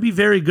guys are going to be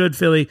very good,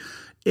 Philly.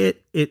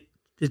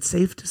 It's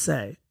safe to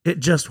say it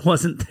just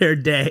wasn't their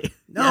day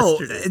No,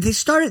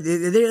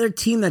 yesterday. They're a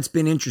team that's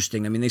been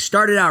interesting. I mean, they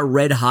started out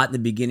red hot in the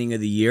beginning of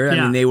the year. I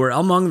mean, they were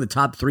among the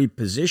top 3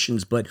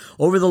 positions, but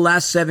over the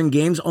last 7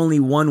 games, only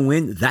 1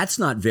 win. That's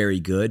not very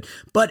good.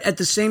 But at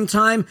the same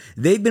time,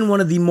 they've been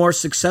one of the more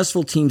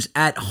successful teams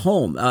at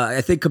home.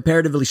 I think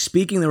comparatively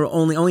speaking, there were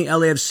only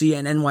LAFC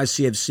and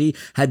NYCFC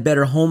had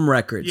better home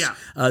records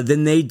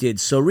than they did.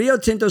 So Rio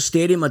Tinto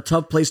Stadium, a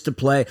tough place to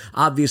play.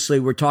 Obviously,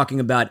 we're talking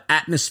about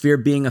atmosphere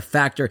being a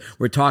factor.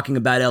 We're talking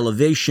about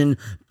elevation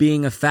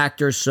being a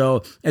factor.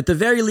 So at the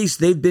very least,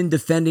 they've been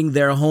defending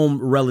their home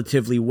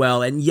relatively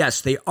well. And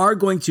yes, they are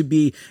going to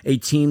be a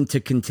team to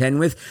contend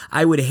with.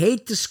 I would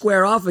hate to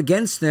square off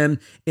against them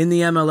in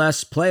the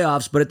MLS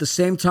playoffs, but at the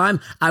same time,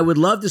 I would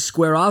love to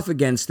square off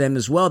against them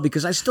as well,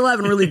 because I still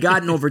haven't really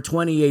gotten over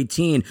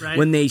 2018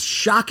 when they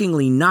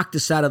shockingly knocked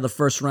us out of the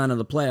first round of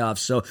the playoffs.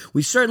 So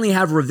we certainly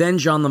have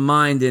revenge on the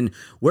mind, and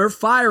we're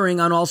firing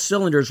on all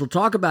cylinders. We'll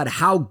talk about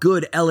how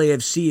good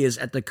LAFC is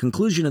at the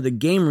conclusion of the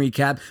game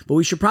recap, but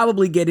we should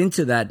probably get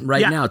into that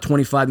right now,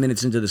 25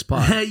 minutes into this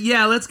pod.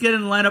 Let's get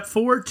in the lineup.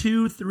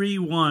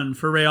 4-2-3-1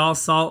 for Real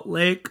Salt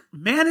Lake,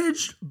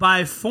 managed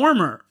by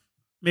former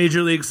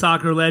Major League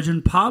Soccer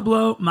legend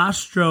Pablo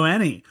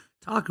Mastroeni.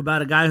 Talk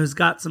about a guy who's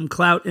got some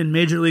clout in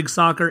Major League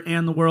Soccer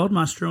and the world.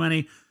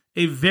 Mastroeni,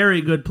 a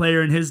very good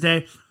player in his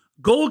day.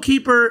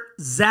 Goalkeeper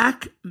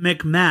Zach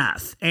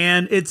McMath.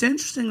 And it's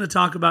interesting to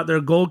talk about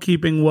their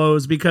goalkeeping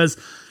woes because,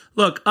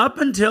 look, up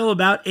until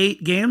about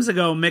 8 games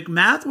ago,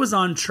 McMath was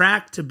on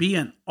track to be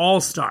an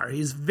all-star.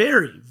 He's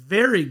very,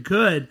 very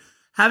good,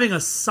 having a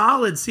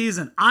solid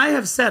season. I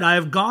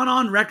have gone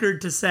on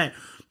record to say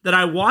that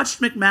I watched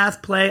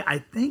McMath play, I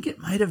think it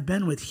might have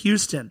been with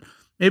Houston,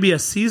 maybe a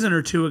season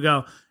or 2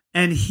 ago,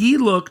 and he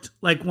looked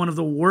like one of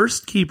the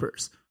worst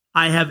keepers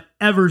I have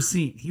ever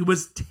seen. He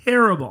was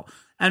terrible.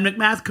 And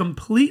McMath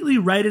completely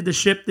righted the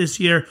ship this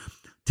year,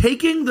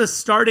 taking the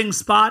starting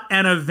spot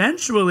and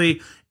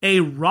eventually a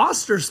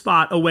roster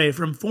spot away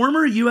from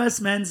former U.S.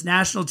 men's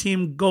national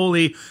team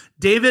goalie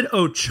David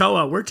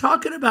Ochoa. We're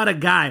talking about a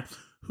guy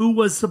who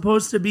was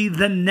supposed to be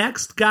the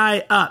next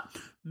guy up.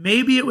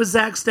 Maybe it was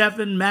Zach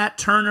Steffen, Matt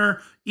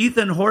Turner,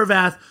 Ethan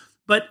Horvath,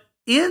 but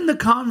in the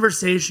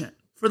conversation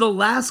for the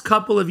last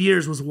couple of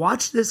years was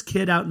watch this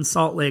kid out in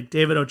Salt Lake,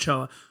 David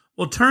Ochoa.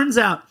 Well, turns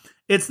out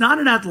it's not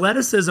an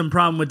athleticism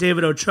problem with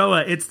David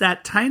Ochoa. It's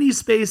that tiny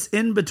space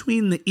in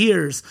between the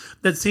ears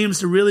that seems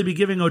to really be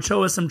giving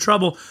Ochoa some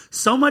trouble.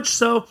 So much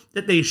so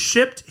that they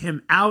shipped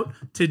him out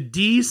to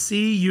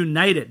DC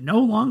United. No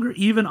longer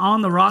even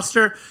on the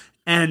roster.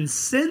 And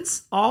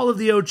since all of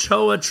the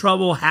Ochoa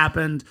trouble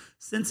happened,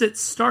 since it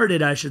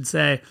started, I should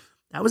say,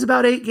 that was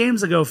about 8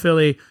 games ago,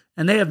 Philly,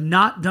 and they have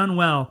not done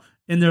well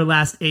in their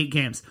last 8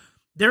 games.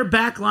 Their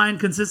back line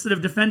consisted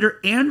of defender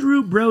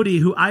Andrew Brody,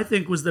 who I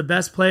think was the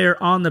best player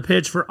on the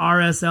pitch for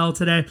RSL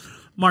today,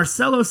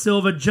 Marcelo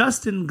Silva,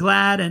 Justin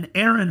Glad, and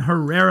Aaron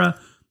Herrera.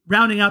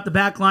 Rounding out the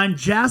back line,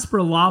 Jasper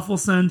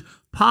Loffelson,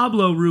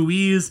 Pablo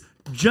Ruiz,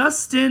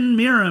 Justin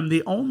Miram,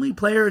 the only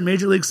player in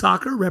Major League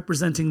Soccer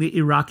representing the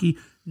Iraqi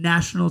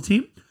national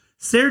team,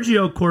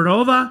 Sergio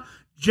Cordova,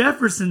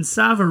 Jefferson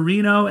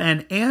Savarino,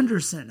 and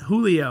Anderson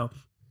Julio.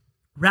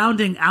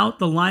 Rounding out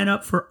the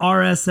lineup for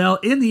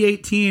RSL in the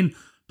 18,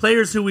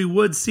 players who we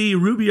would see,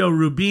 Rubio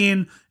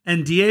Rubin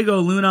and Diego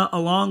Luna,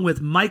 along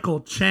with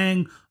Michael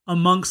Chang,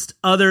 amongst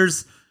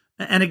others.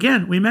 And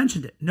again, we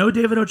mentioned it. No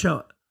David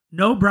Ochoa.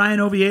 No Brian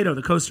Oviedo,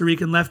 the Costa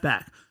Rican left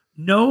back.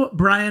 No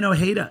Brian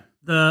Ojeda,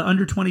 the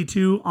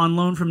under-22 on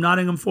loan from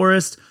Nottingham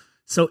Forest.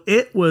 So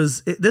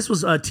this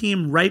was a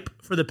team ripe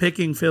for the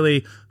picking,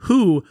 Philly.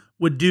 Who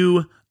would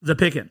do the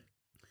picking?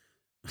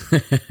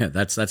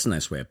 That's a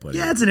nice way of putting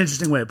it. Yeah, it's an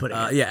interesting way of putting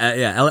it.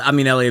 I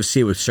mean,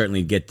 LAFC would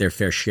certainly get their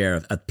fair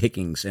share of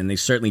pickings, and they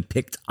certainly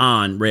picked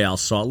on Real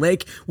Salt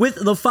Lake with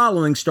the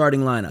following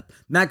starting lineup.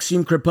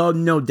 Maxime Crepeau,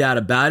 no doubt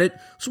about it. I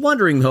was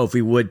wondering, though, if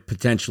we would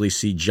potentially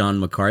see John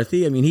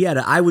McCarthy. I mean, he had,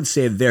 I would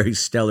say, a very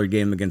stellar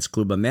game against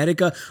Club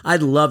America.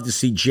 I'd love to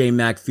see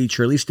J-Mac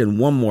feature at least in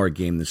one more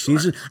game this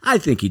season. I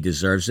think he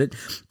deserves it.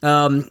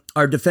 Our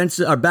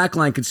back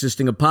line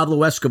consisting of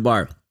Pablo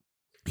Escobar,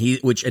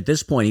 which at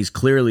this point he's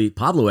clearly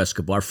Pablo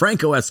Escobar,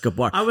 Franco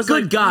Escobar. I was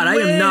Good like, God, I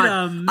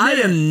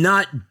am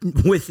not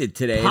with it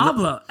today.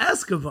 Pablo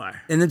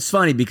Escobar. And it's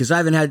funny because I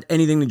haven't had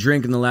anything to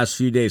drink in the last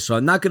few days, so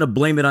I'm not going to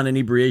blame it on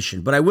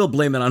inebriation, but I will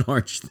blame it on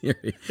Orange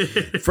Theory.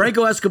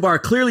 Franco Escobar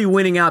clearly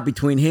winning out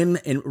between him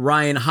and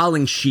Ryan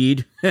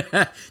Hollingsheed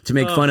to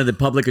make fun of the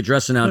public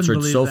address announcer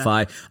at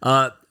SoFi.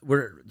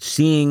 We're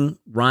seeing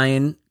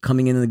Ryan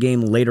coming into the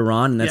game later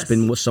on, and that's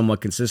been somewhat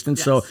consistent.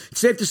 Yes. So it's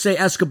safe to say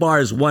Escobar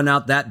has won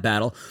out that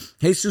battle.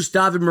 Jesus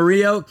David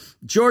Murillo,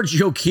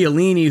 Giorgio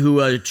Chiellini,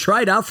 who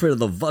tried out for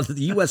the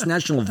U.S.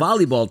 national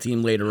volleyball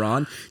team later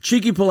on,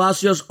 Chiqui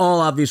Palacios, all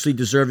obviously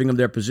deserving of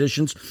their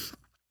positions.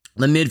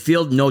 The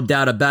midfield, no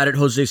doubt about it,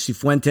 Jose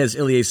Cifuentes,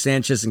 Ilie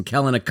Sanchez, and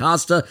Kellen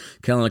Acosta.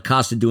 Kellen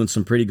Acosta doing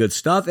some pretty good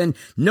stuff, and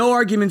no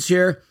arguments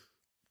here.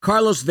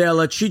 Carlos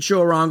Vela, Chicho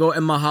Arango,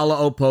 and Mahala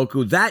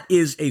Opoku. That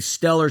is a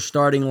stellar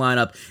starting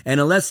lineup. And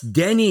unless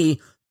Denny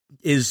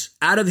is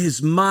out of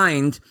his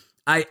mind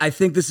I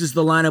think this is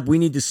the lineup we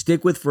need to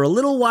stick with for a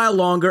little while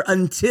longer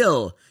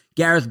until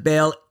Gareth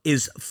Bale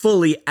is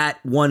fully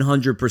at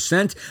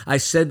 100%. I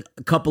said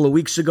a couple of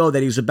weeks ago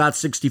that he was about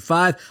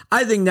 65.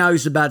 I think now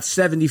he's about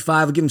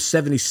 75. I'll give him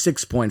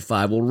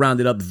 76.5. We'll round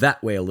it up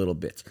that way a little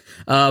bit.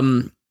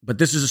 But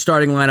this is a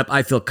starting lineup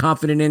I feel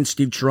confident in.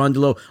 Steve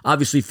Cherundolo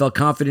obviously felt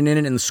confident in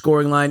it, and the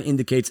scoring line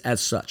indicates as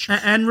such.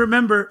 And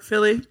remember,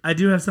 Philly, I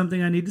do have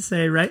something I need to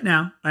say right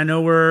now. I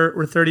know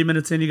we're 30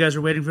 minutes in. You guys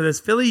are waiting for this.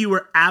 Philly, you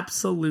were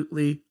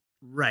absolutely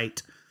right.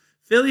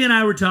 Philly and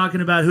I were talking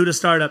about who to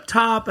start up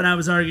top, and I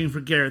was arguing for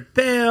Gareth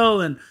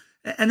Bale, and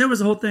there was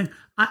a whole thing.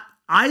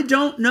 I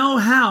don't know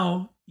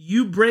how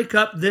you break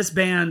up this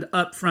band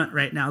up front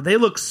right now. They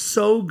look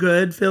so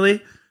good,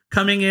 Philly,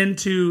 coming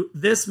into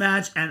this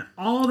match, and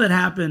all that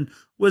happened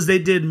was they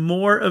did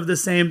more of the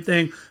same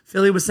thing.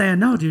 Philly was saying,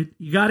 no, dude,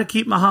 you got to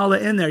keep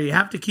Mahala in there. You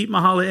have to keep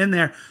Mahala in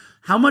there.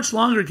 How much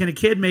longer can a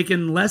kid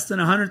making less than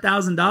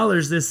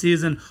 $100,000 this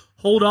season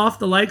hold off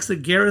the likes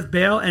of Gareth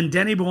Bale and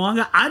Denny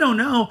Bouanga? I don't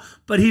know,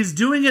 but he's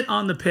doing it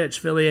on the pitch,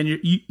 Philly, and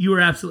you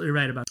were absolutely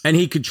right about that. And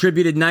he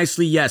contributed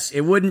nicely. Yes, it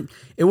wouldn't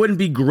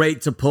be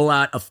great to pull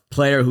out a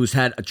player who's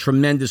had a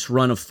tremendous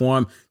run of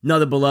form,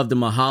 another beloved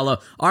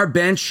Mahala. Our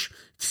bench,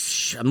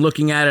 I'm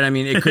looking at it. I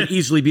mean, it could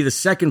easily be the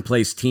second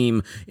place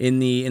team in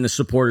the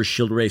Supporters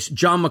Shield race.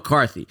 John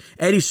McCarthy,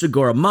 Eddie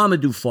Segura,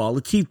 Mamadou Fall,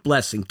 Latif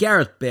Blessing,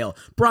 Gareth Bale,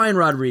 Brian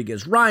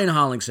Rodriguez, Ryan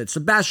Hollingshead,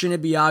 Sebastian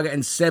Ibiaga,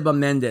 and Seba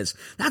Mendes.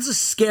 That's a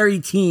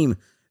scary team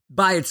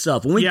by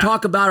itself. When we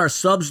talk about our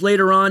subs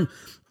later on,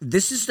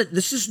 this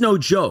is no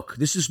joke.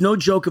 This is no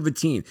joke of a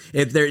team.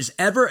 If there's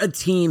ever a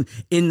team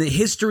in the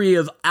history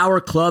of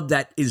our club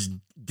that is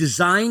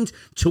designed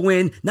to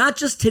win, not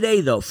just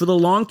today, though. For the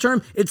long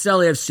term, it's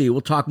LAFC.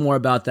 We'll talk more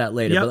about that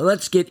later. But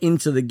let's get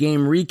into the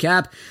game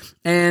recap.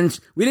 And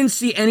we didn't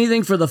see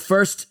anything for the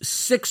first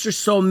 6 or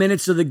so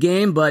minutes of the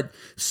game, but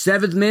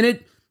 7th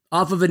minute,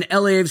 off of an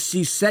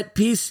LAFC set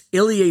piece,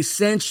 Ilie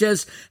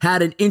Sanchez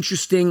had an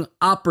interesting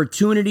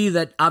opportunity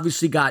that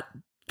obviously got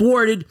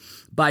thwarted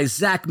by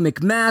Zach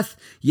McMath.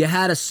 You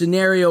had a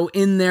scenario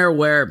in there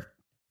where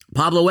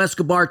Pablo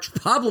Escobar,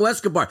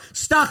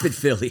 stop it,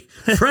 Philly.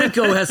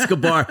 Franco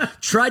Escobar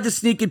tried to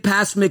sneak it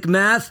past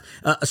McMath,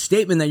 a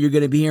statement that you're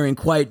going to be hearing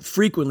quite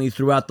frequently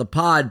throughout the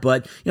pod.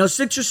 But,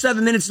 6 or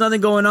 7 minutes,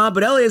 nothing going on,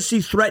 but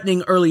LAFC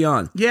threatening early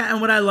on. Yeah, and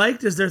what I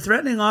liked is they're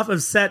threatening off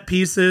of set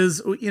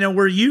pieces.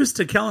 We're used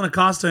to Kellen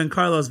Acosta and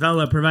Carlos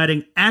Vela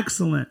providing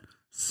excellent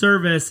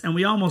service, and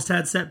we almost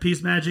had set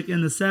piece magic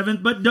in the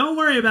 7th, but don't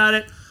worry about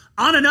it.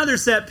 On another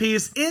set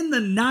piece in the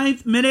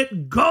 9th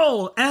minute,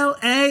 goal,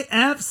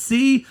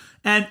 LAFC,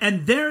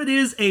 and there it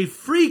is, a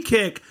free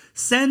kick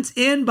sent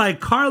in by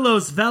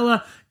Carlos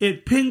Vela.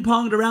 It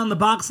ping-ponged around the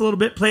box a little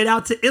bit, played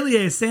out to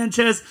Ilie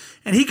Sanchez,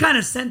 and he kind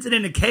of sent it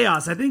into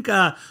chaos. I think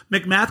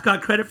McMath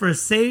got credit for a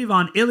save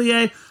on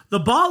Ilie. The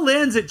ball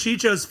lands at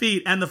Chicho's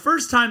feet, and the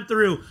first time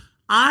through,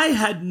 I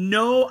had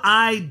no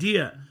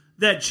idea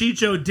that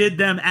Chicho did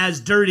them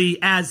as dirty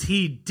as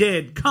he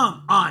did.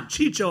 Come on,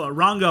 Chicho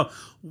Arango.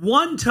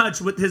 One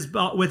touch with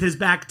his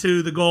back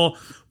to the goal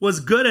was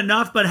good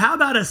enough, but how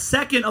about a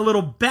second, a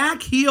little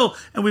back heel?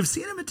 And we've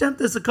seen him attempt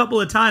this a couple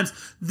of times.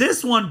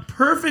 This one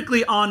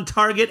perfectly on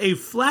target. A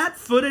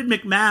flat-footed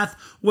McMath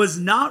was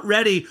not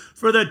ready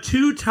for the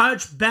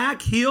 2-touch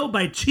back heel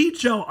by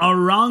Chicho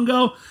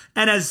Arango.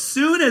 And as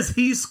soon as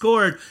he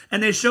scored,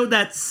 and they showed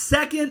that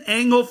second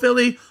angle,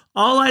 Philly,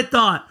 all I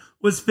thought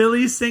was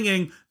Philly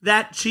singing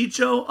that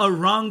Chicho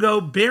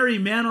Arango Barry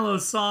Manilow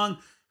song.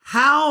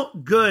 How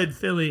good,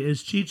 Philly,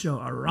 is Chicho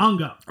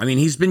Arango? I mean,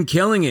 he's been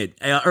killing it.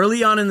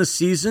 Early on in the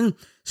season,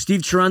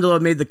 Steve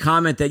Cherundolo made the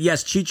comment that,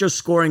 yes, Chicho's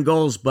scoring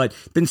goals, but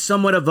been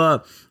somewhat of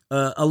a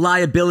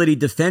liability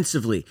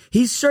defensively.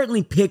 He's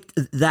certainly picked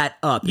that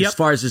up as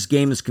far as his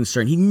game is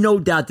concerned. He no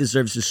doubt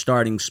deserves his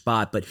starting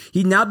spot, but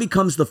he now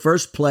becomes the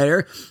first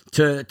player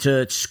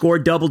to score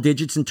double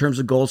digits in terms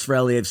of goals for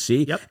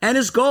LAFC. Yep. And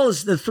his goal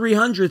is the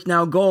 300th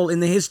now goal in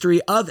the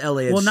history of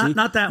LAFC. Well,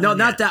 not that one. No,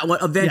 not that one,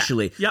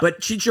 eventually. Yeah. Yep.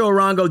 But Chicho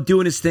Arango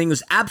doing his thing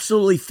was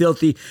absolutely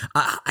filthy.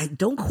 I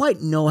don't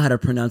quite know how to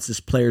pronounce this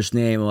player's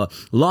name.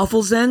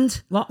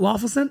 Lawfulsend?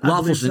 Lawfulsend?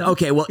 Lawfulsend.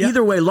 Okay, well,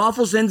 either way,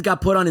 Lawfulsend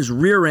got put on his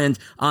rear end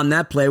on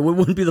that play. It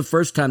wouldn't be the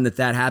first time that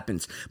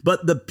happens.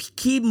 But the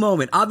key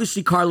moment,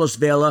 obviously Carlos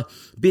Vela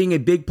being a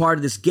big part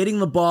of this, getting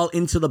the ball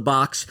into the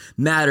box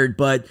mattered,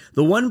 but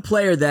the one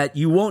player that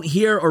you won't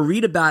hear or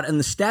read about in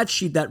the stat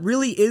sheet that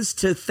really is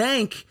to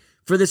thank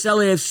for this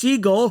LAFC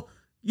goal,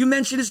 you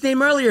mentioned his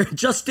name earlier,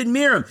 Justin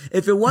Meram.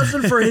 If it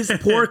wasn't for his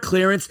poor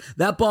clearance,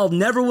 that ball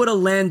never would have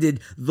landed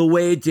the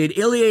way it did.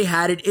 Ilie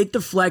had it. It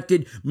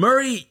deflected.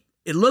 Murray,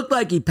 it looked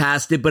like he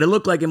passed it, but it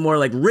looked like it more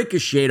like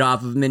ricocheted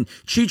off of him. And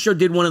Chicho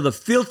did one of the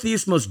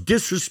filthiest, most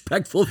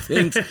disrespectful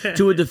things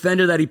to a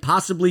defender that he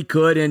possibly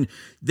could. And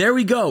there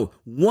we go,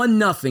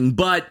 1-0.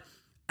 But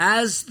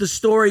as the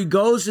story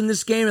goes in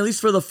this game, at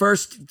least for the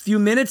first few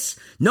minutes,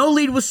 no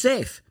lead was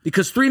safe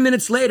because 3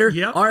 minutes later,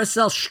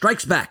 RSL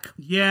strikes back.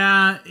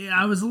 Yeah,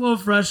 I was a little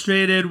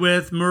frustrated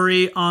with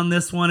Murray on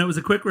this one. It was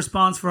a quick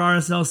response for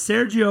RSL.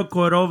 Sergio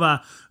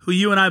Cordova, who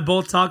you and I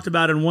both talked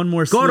about in One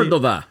More Sleep.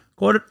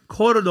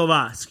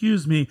 Cordova,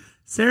 excuse me.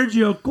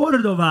 Sergio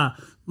Cordova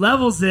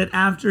levels it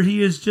after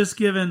he is just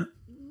given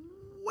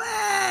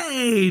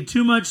way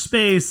too much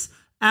space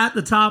at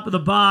the top of the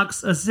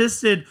box,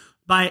 assisted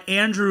by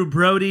Andrew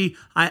Brody.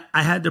 I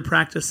had to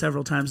practice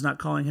several times not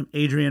calling him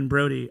Adrian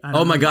Brody.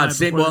 Oh my God!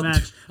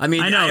 I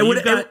mean, it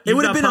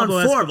would have been on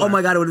form. Escobar. Oh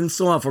my God! It would have been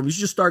so on form. You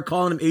should just start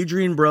calling him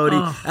Adrian Brody.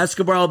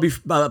 Escobar will be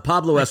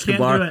Pablo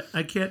Escobar.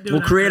 I can't do it.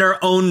 We'll create our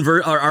own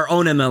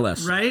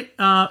MLS. Right?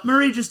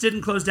 Murray just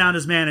didn't close down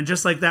his man, and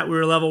just like that, we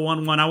were level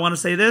 1-1. I want to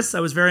say this: I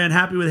was very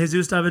unhappy with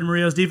Jesus David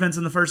Murillo's defense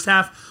in the first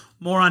half.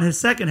 More on his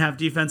second half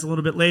defense a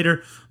little bit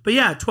later. But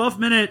yeah, 12th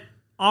minute.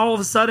 All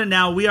of a sudden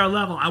now we are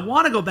level. I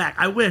want to go back.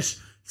 I wish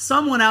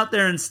someone out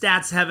there in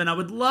stats heaven, I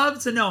would love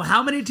to know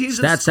how many teams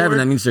have stats heaven,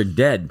 that means they're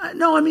dead.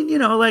 No, I mean,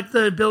 like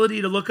the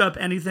ability to look up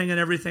anything and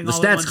everything. The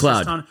stats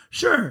cloud.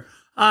 Sure.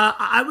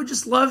 I would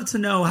just love to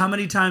know how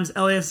many times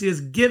LAFC has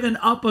given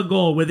up a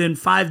goal within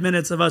 5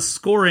 minutes of us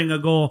scoring a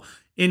goal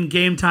in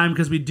game time,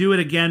 because we do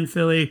it again,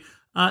 Philly.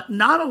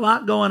 Not a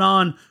lot going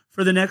on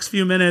for the next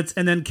few minutes.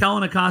 And then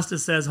Kellen Acosta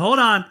says, hold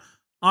on,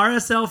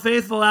 RSL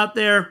faithful out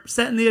there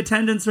setting the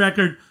attendance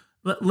record.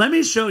 Let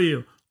me show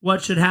you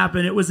what should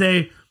happen. It was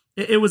a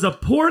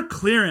poor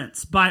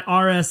clearance by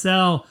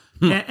RSL.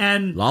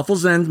 And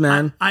lawful end,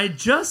 man. I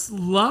just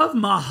love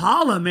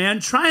Mahala, man,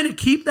 trying to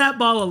keep that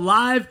ball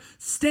alive,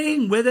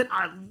 staying with it.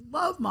 I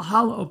love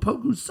Mahala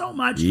Opoku so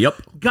much.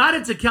 Yep. Got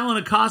it to Kellen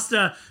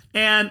Acosta.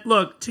 And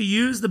look, to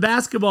use the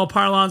basketball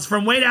parlance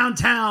from way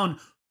downtown,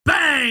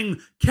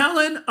 bang!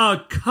 Kellen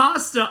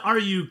Acosta, are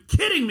you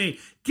kidding me?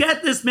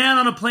 Get this man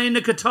on a plane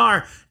to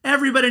Qatar.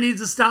 Everybody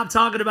needs to stop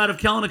talking about if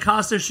Kellen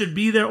Acosta should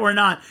be there or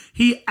not.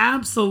 He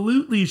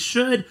absolutely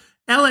should.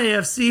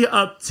 LAFC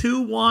up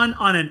 2-1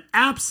 on an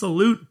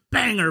absolute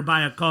banger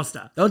by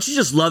Acosta. Don't you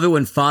just love it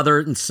when father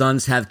and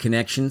sons have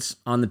connections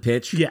on the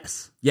pitch?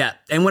 Yes. Yeah,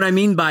 and what I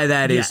mean by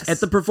that is at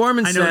the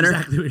Performance Center,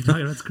 exactly what you're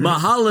talking about.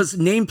 Mahala's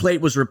nameplate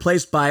was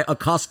replaced by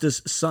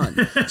Acosta's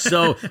son.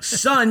 So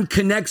son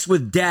connects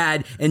with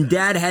dad, and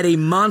dad had a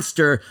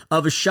monster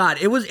of a shot.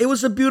 It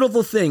was a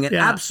beautiful thing, an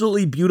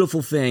absolutely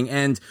beautiful thing.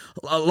 And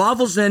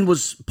Lavelsen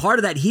was part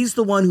of that. He's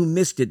the one who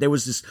missed it. There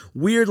was this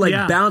weird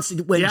bounce.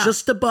 It went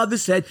just above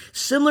his head,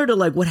 similar to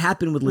what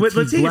happened with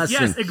Latif Blessing.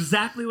 Yes,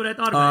 exactly what I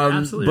thought about.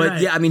 Absolutely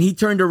right. Yeah, I mean, he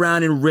turned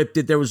around and ripped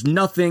it. There was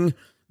nothing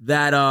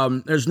that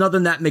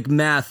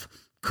McMath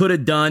could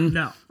have done.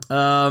 No.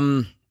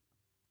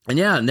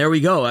 And there we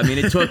go. I mean,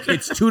 it's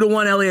 2-1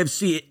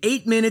 LAFC.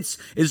 8 minutes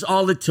is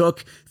all it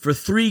took for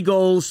 3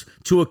 goals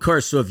to occur.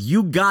 So if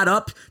you got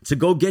up to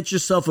go get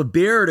yourself a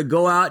beer or to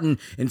go out and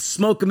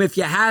smoke them if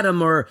you had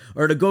them or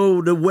to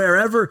go to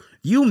wherever,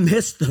 you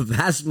missed the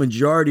vast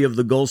majority of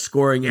the goal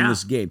scoring in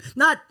this game.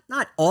 Not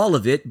all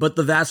of it, but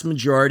the vast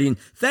majority. And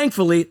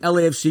thankfully,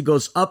 LAFC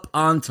goes up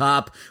on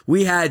top.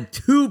 We had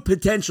 2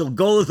 potential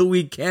goal of the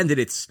week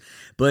candidates,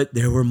 but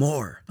there were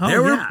more.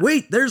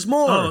 There's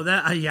more.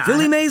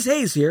 Philly Mays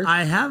Hayes here.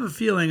 I have a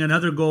feeling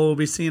another goal will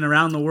be seen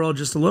around the world,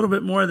 just a little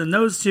bit more than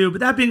those 2.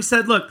 But that being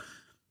said, look,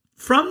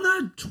 from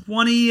the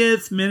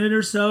 20th minute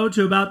or so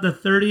to about the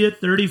 30th,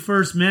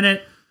 31st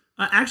minute,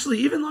 I'm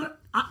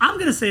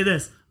going to say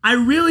this. I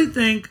really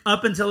think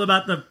up until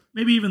about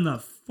maybe even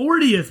the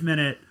 40th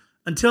minute,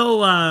 until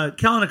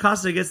Kellen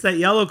Acosta gets that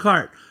yellow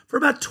card, for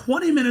about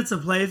 20 minutes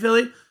of play,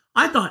 Philly,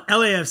 I thought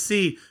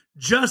LAFC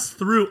just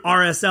threw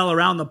RSL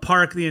around the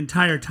park the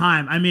entire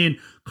time. I mean,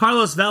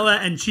 Carlos Vela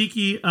and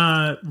Cheeky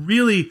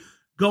really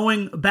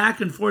going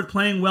back and forth,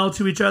 playing well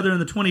to each other in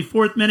the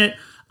 24th minute.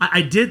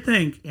 I did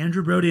think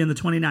Andrew Brody in the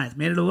 29th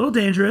made it a little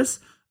dangerous.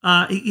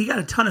 He got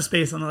a ton of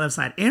space on the left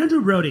side.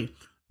 Andrew Brody,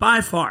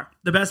 by far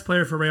the best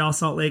player for Real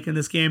Salt Lake in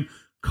this game,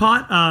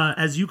 caught,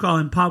 as you call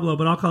him, Pablo,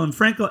 but I'll call him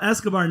Franco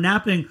Escobar,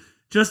 napping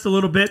just a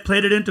little bit,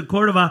 played it into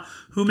Cordova,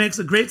 who makes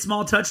a great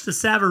small touch to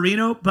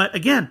Savarino. But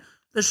again,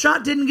 the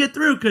shot didn't get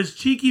through because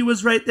Cheeky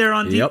was right there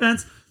on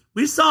defense.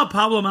 We saw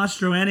Pablo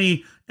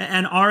Mastroeni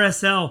and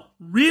RSL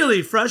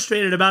really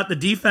frustrated about the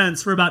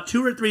defense for about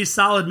 2 or 3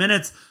 solid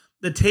minutes.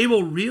 The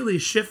table really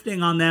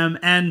shifting on them.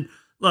 And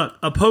look,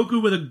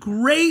 Opoku with a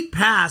great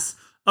pass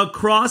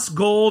across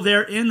goal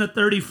there in the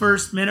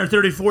 31st minute,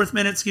 or 34th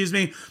minute, excuse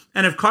me.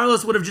 And if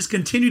Carlos would have just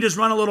continued his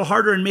run a little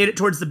harder and made it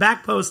towards the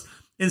back post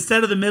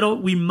instead of the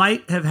middle, we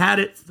might have had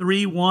it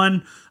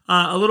 3-1.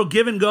 A little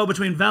give and go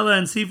between Vela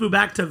and Sifu,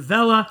 back to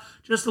Vela,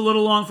 just a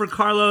little long for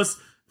Carlos.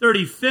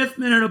 35th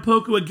minute,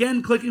 Opoku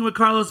again clicking with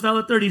Carlos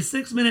Vela.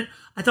 36th minute,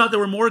 I thought there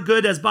were more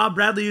good, as Bob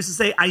Bradley used to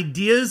say,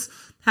 ideas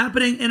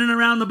happening in and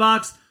around the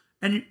box.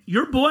 And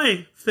your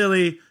boy,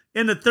 Philly,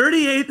 in the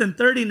 38th and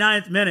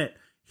 39th minute,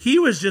 he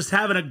was just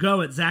having a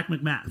go at Zach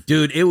McMath.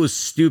 Dude, it was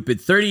stupid.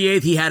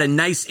 38th, he had a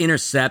nice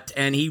intercept,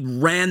 and he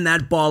ran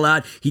that ball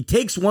out. He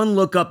takes one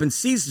look up and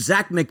sees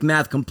Zach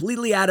McMath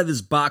completely out of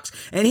his box,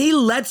 and he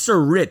lets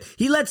her rip.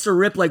 He lets her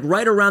rip like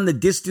right around the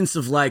distance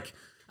of like,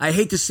 I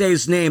hate to say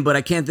his name, but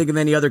I can't think of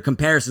any other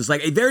comparisons.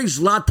 Like a very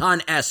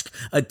Zlatan-esque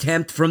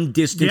attempt from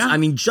distance. Yeah. I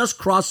mean, just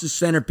crosses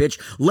center pitch,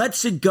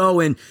 lets it go.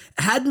 And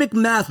had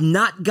McMath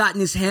not gotten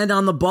his hand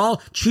on the ball,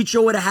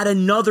 Chicho would have had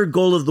another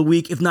goal of the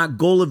week, if not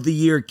goal of the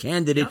year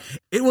candidate.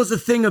 Yep. It was a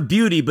thing of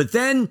beauty. But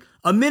then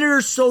a minute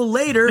or so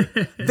later,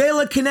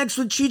 Vela connects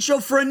with Chicho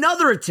for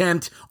another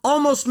attempt,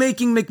 almost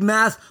making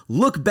McMath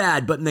look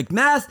bad. But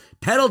McMath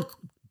pedaled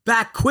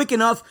back quick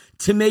enough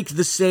to make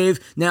the save.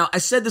 Now, I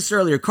said this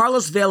earlier,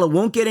 Carlos Vela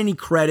won't get any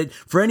credit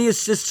for any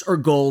assists or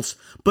goals,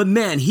 but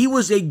man, he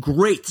was a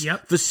great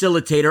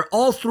facilitator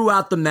all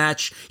throughout the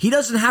match. He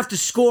doesn't have to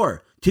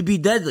score to be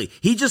deadly.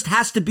 He just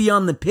has to be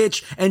on the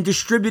pitch and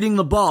distributing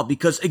the ball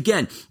because,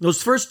 again,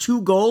 those first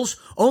 2 goals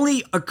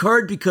only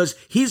occurred because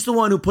he's the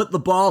one who put the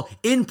ball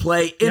in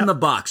play in the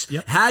box.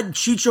 Had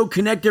Chicho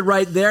connected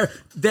right there,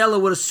 Vela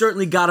would have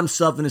certainly got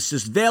himself an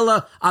assist.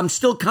 Vela, I'm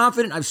still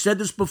confident. I've said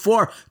this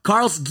before.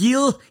 Carlos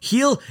Gil,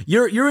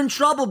 you're in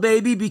trouble,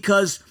 baby,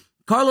 because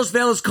Carlos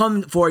Vela's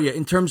coming for you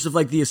in terms of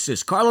like the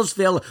assists. Carlos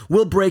Vela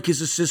will break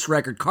his assist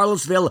record.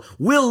 Carlos Vela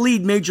will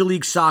lead Major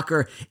League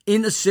Soccer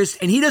in assists,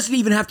 and he doesn't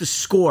even have to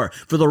score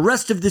for the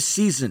rest of this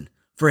season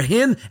for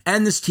him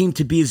and this team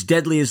to be as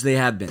deadly as they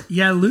have been.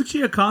 Yeah,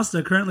 Luchi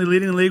Acosta currently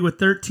leading the league with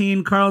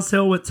 13, Carlos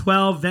Hill with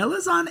 12.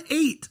 Vela's on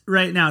 8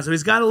 right now, so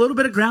he's got a little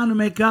bit of ground to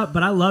make up,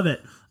 but I love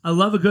it. I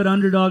love a good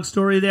underdog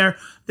story there.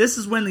 This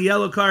is when the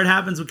yellow card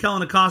happens with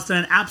Kellen Acosta,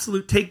 an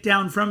absolute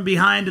takedown from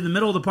behind in the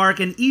middle of the park,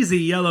 an easy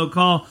yellow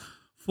call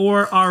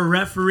for our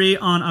referee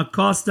on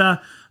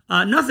Acosta.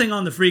 Nothing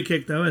on the free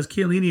kick, though, as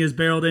Chiellini is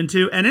barreled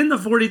into. And in the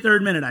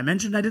 43rd minute, I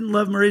mentioned I didn't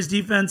love Murray's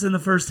defense in the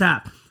first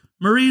half.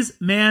 Murray's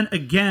man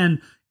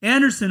again.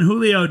 Anderson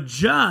Julio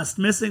just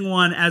missing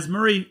one as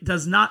Murray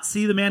does not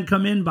see the man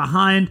come in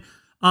behind.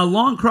 A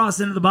long cross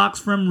into the box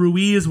from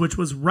Ruiz, which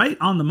was right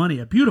on the money.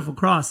 A beautiful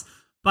cross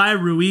by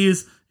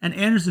Ruiz. And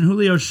Anderson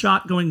Julio's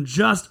shot going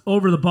just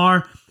over the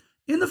bar.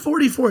 In the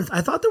 44th, I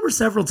thought there were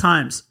several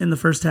times in the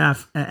first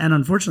half, and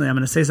unfortunately I'm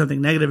going to say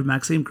something negative of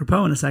Maxime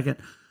Crepeau in a second,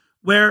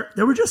 where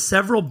there were just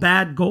several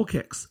bad goal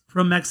kicks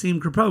from Maxime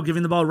Crepeau,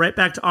 giving the ball right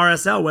back to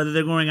RSL, whether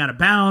they're going out of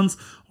bounds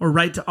or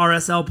right to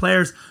RSL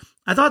players.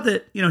 I thought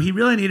that, he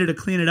really needed to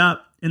clean it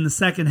up in the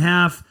second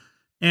half.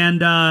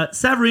 And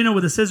Savarino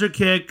with a scissor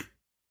kick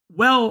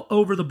well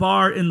over the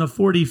bar in the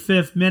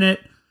 45th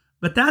minute.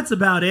 But that's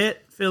about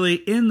it, Philly,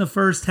 in the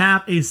first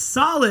half. A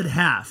solid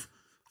half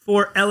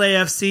for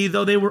LAFC,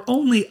 though they were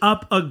only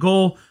up a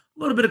goal.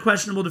 A little bit of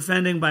questionable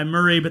defending by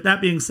Murray, but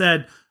that being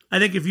said, I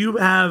think if you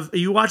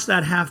watch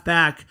that half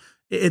back,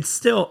 it's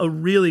still a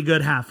really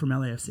good half from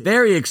LAFC.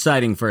 Very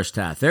exciting first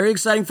half. Very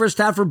exciting first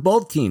half for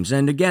both teams.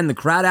 And again, the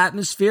crowd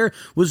atmosphere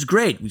was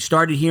great. We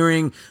started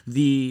hearing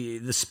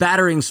the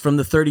spatterings from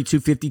the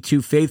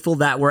 32-52 faithful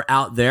that were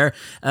out there.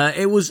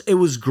 It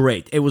was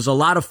great. It was a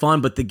lot of fun,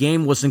 but the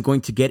game wasn't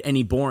going to get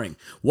any boring.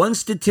 One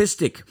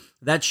statistic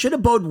that should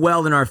have boded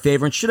well in our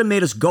favor and should have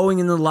made us going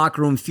in the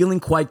locker room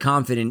feeling quite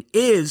confident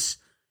is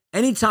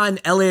anytime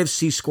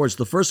LAFC scores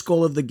the first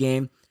goal of the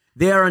game,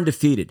 they are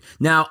undefeated.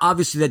 Now,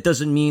 obviously, that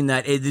doesn't mean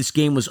that this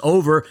game was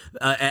over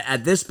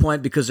at this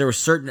point because there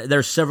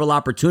are several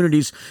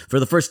opportunities for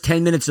the first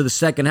 10 minutes of the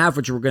second half,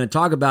 which we're going to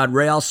talk about.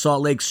 Real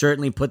Salt Lake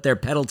certainly put their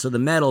pedal to the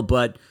metal,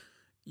 but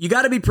you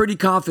got to be pretty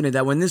confident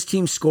that when this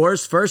team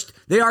scores first,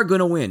 they are going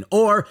to win.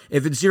 Or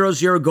if it's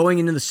 0-0 going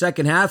into the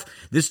second half,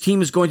 this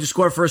team is going to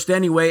score first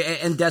anyway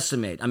and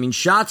decimate. I mean,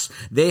 shots,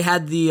 they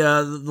had the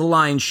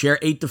lion's share,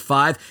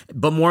 8-5,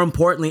 but more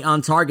importantly,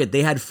 on target,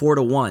 they had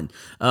 4-1.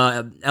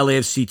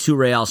 LAFC to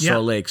Real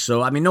Salt Lake.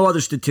 So, I mean, no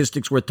other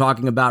statistics worth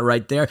talking about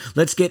right there.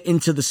 Let's get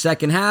into the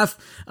second half.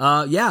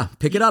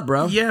 Pick it up,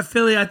 bro. Yeah,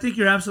 Philly, I think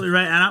you're absolutely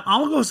right. And I'm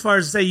going to go as far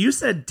as to say, you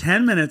said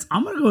 10 minutes.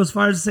 I'm going to go as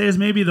far as to say as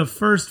maybe the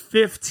first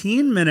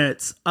 15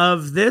 minutes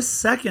of this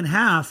second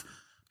half.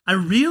 I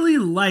really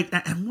like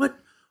that. And what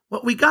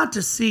we got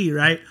to see,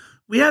 right?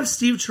 We have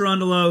Steve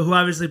Cherundolo, who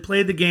obviously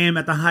played the game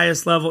at the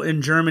highest level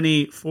in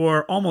Germany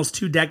for almost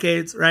 2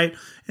 decades, right? And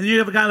then you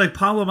have a guy like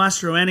Pablo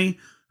Mastroeni,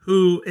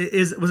 who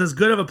was as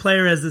good of a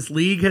player as this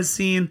league has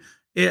seen,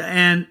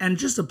 and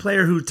just a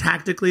player who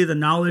tactically the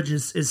knowledge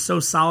is so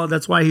solid.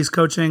 That's why he's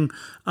coaching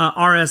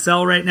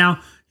RSL right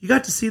now. You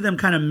got to see them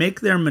kind of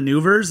make their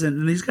maneuvers,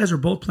 and these guys are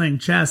both playing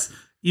chess,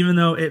 even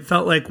though it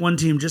felt like one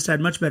team just had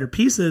much better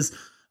pieces.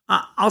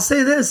 I'll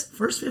say this,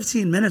 first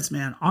 15 minutes,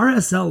 man,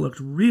 RSL looked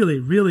really,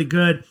 really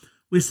good.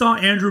 We saw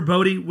Andrew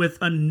Bodie with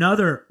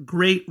another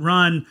great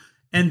run.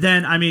 And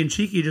then, I mean,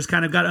 Cheeky just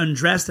kind of got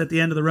undressed at the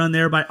end of the run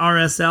there by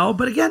RSL.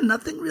 But again,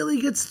 nothing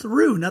really gets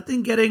through.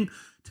 Nothing getting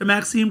to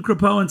Maxime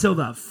Crepeau until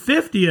the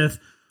 50th.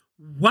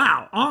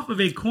 Wow. Off of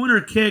a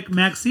corner kick,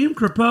 Maxime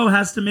Crepeau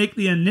has to make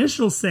the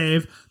initial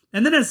save.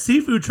 And then as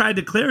Sifu tried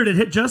to clear it, it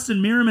hit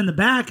Justin Miram in the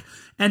back.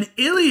 And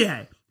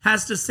Ilie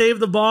has to save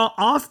the ball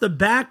off the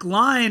back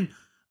line.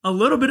 a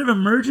little bit of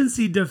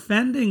emergency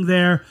defending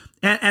there.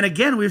 And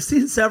again, we've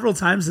seen several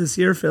times this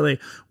year, Philly,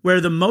 where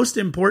the most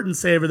important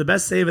save or the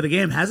best save of the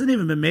game hasn't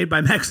even been made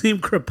by Maxime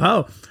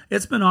Crepeau.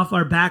 It's been off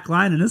our back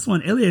line. And this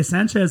one, Ilie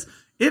Sanchez,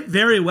 it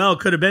very well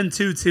could have been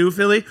 2-2,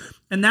 Philly.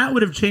 And that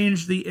would have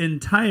changed the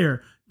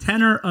entire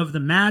tenor of the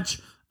match.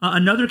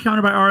 Another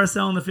counter by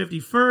RSL in the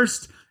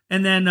 51st.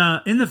 And then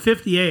in the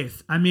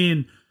 58th, I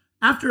mean,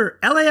 after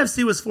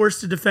LAFC was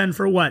forced to defend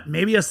for what?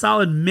 Maybe a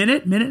solid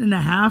minute and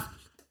a half,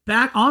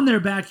 back on their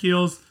back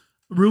heels,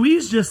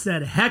 Ruiz just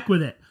said, heck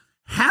with it.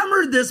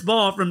 Hammered this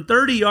ball from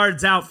 30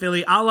 yards out,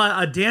 Philly, a la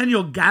a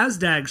Daniel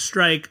Gazdag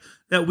strike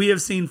that we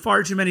have seen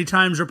far too many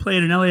times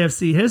replayed in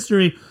LAFC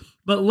history.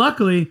 But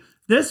luckily,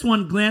 this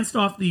one glanced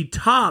off the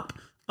top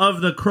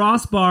of the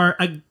crossbar.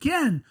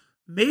 Again,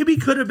 maybe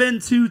could have been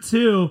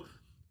 2-2.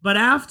 But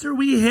after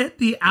we hit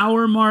the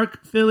hour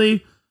mark,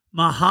 Philly,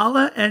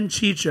 Mahala and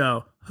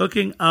Chicho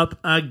hooking up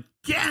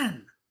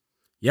again.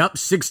 Yep,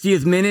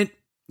 60th minute.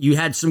 You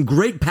had some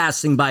great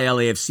passing by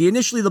LAFC.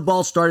 Initially, the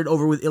ball started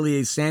over with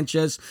Ilie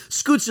Sanchez,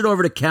 scoots it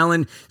over to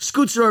Kellen,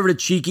 scoots it over to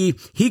Cheeky.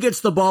 He gets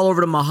the ball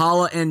over to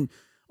Mahala, and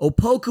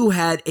Opoku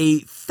had a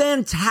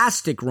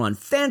fantastic run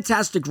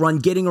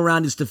getting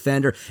around his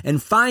defender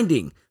and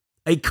finding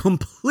a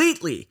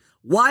completely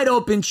wide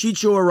open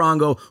Chicho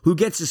Arango, who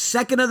gets his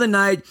second of the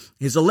night,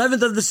 his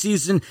 11th of the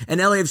season, and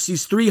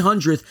LAFC's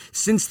 300th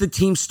since the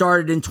team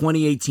started in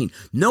 2018.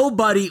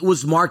 Nobody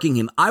was marking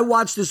him. I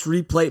watched this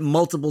replay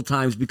multiple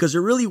times because it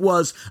really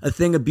was a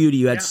thing of beauty.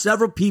 You had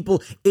several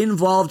people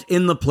involved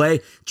in the play.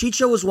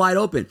 Chicho was wide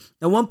open.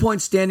 At one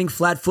point, standing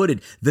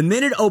flat-footed. The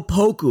minute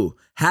Opoku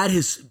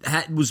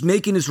was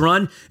making his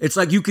run, it's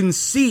like you can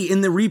see in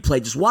the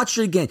replay. Just watch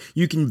it again.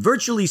 You can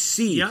virtually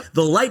see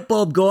the light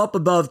bulb go up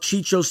above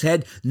Chicho's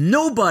head.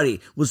 Nobody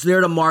was there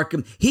to mark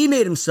him. He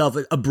made himself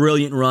a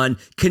brilliant run,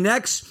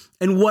 connects,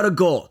 and what a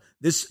goal.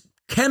 This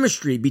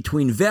chemistry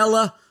between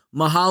Vela,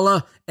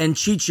 Mahala, and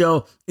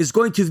Chicho is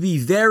going to be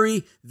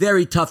very,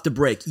 very tough to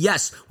break.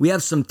 Yes, we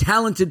have some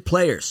talented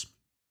players,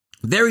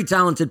 very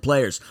talented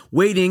players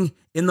waiting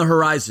in the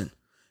horizon.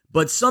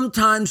 But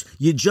sometimes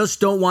you just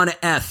don't want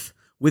to F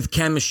with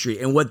chemistry.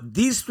 And what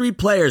these three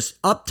players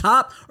up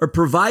top are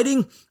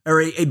providing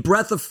are a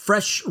breath of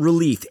fresh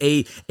relief,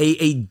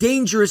 a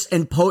dangerous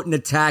and potent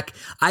attack.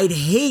 I'd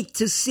hate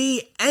to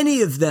see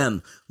any of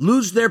them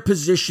lose their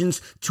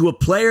positions to a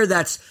player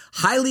that's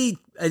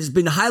has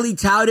been highly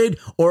touted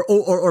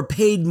or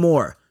paid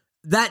more.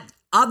 That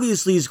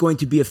obviously is going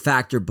to be a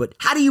factor, but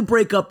how do you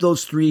break up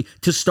those three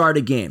to start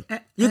a game?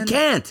 You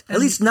can't, at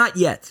least not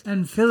yet.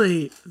 And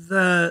Philly,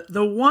 the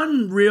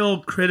one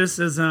real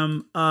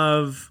criticism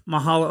of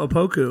Mahala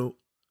Opoku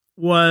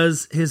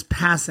was his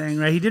passing,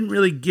 right? He didn't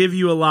really give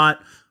you a lot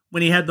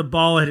when he had the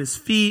ball at his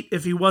feet.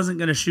 If he wasn't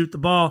going to shoot the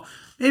ball,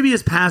 maybe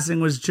his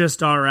passing was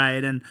just all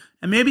right. And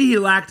maybe he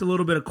lacked a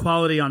little bit of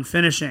quality on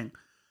finishing.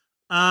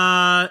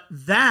 That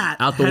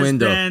out the has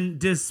window. Been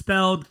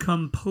dispelled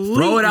completely.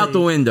 Throw it out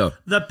the window.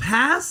 The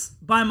pass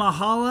by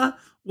Mahala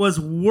was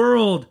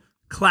world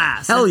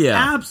class. Hell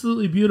yeah.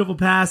 Absolutely beautiful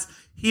pass.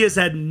 He has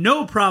had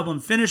no problem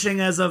finishing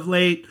as of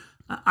late.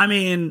 I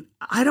mean,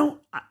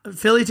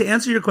 Philly, to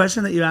answer your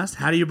question that you asked,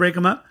 how do you break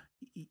them up?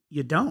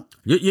 You don't.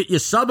 You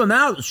sub them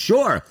out,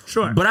 sure.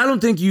 But I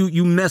don't think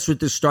you mess with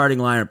this starting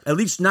lineup. At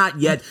least not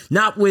yet.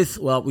 Not with,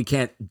 well, we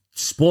can't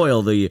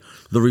spoil the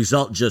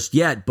result just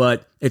yet,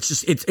 but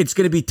it's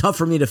going to be tough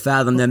for me to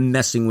fathom them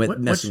messing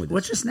with this.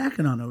 What you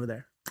snacking on over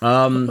there?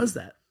 What was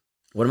that?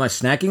 What am I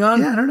snacking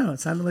on? Yeah, I don't know. It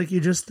sounded like you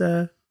just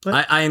I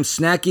am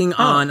snacking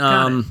on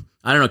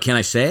I don't know. Can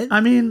I say it? I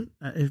mean,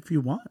 if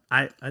you want.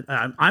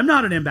 I'm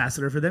not an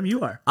ambassador for them. You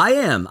are. I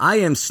am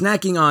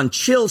snacking on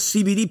Chill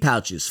CBD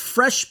pouches.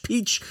 Fresh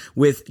peach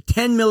with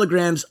 10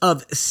 milligrams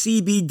of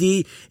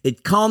CBD.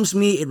 It calms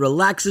me. It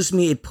relaxes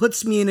me. It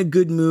puts me in a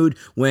good mood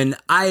when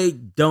I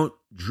don't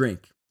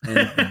drink.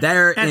 And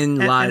therein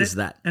lies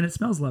that. And it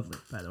smells lovely,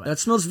 by the way. That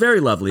smells very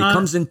lovely. It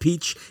comes in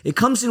peach. It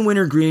comes in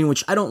wintergreen,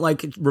 which I don't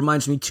like. It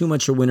reminds me too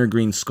much of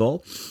wintergreen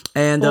Skull.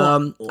 And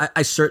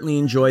I certainly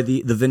enjoy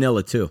the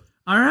vanilla, too.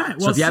 All right.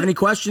 Well, so if you have any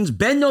questions,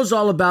 Ben knows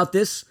all about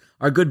this.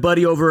 Our good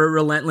buddy over at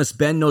Relentless,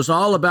 Ben, knows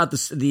all about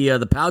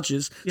the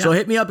pouches. Yeah. So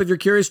hit me up if you're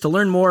curious to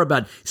learn more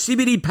about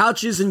CBD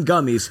pouches and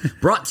gummies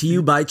brought to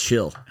you by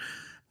Chill.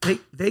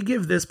 They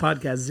give this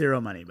podcast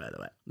zero money, by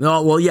the way.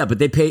 No, well, yeah, but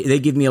they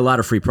give me a lot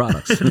of free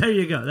products. There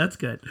you go. That's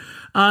good.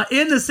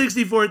 In the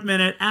 64th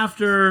minute,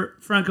 after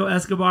Franco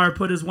Escobar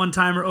put his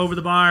one-timer over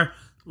the bar,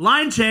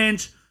 line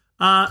change.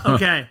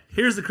 Okay,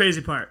 here's the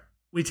crazy part.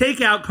 We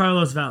take out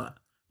Carlos Vela.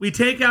 We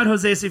take out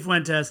Jose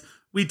Cifuentes.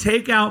 We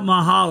take out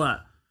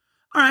Mahala.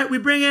 All right, we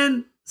bring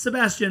in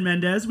Sebastian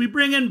Mendez. We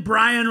bring in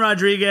Brian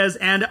Rodriguez.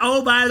 And,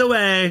 oh, by the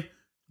way,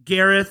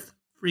 Gareth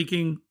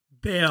freaking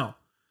Bale.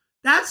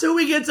 That's who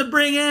we get to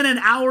bring in an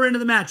hour into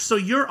the match. So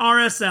you're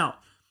RSL.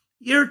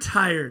 You're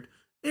tired.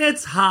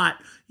 It's hot.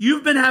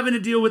 You've been having to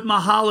deal with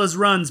Mahala's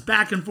runs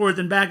back and forth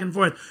and back and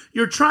forth.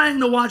 You're trying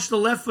to watch the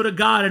left foot of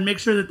God and make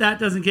sure that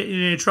doesn't get you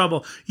in any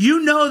trouble. You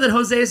know that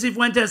Jose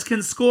Cifuentes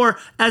can score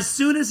as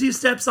soon as he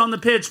steps on the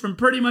pitch from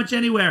pretty much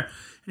anywhere.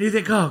 And you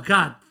think, oh,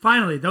 God,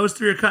 finally, those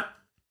three are cut.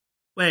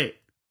 Wait,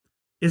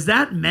 is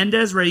that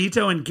Mendez,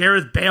 Raito, and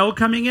Gareth Bale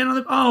coming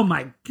in? Oh,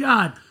 my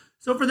God.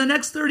 So for the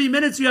next 30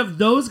 minutes, you have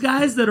those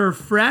guys that are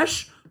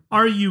fresh.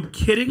 Are you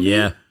kidding me?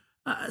 Yeah.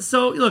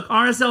 So, look,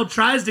 RSL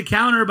tries to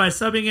counter by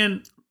subbing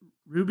in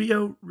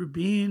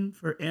Rubin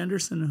for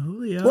Anderson and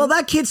Julio. Well,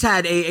 that kid's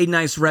had a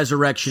nice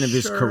resurrection of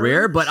his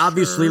career, but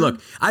obviously,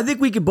 look, I think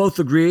we could both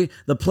agree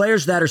the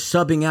players that are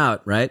subbing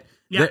out, right?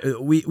 Yeah.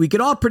 We could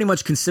all pretty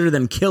much consider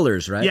them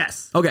killers, right?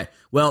 Yes. Okay,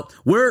 well,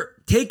 we're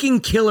taking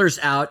killers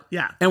out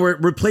and we're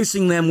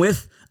replacing them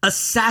with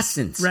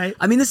assassins. Right.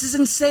 I mean, this is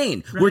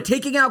insane. Right. We're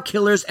taking out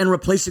killers and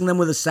replacing them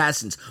with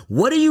assassins.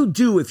 What do you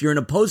do if you're an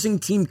opposing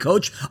team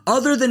coach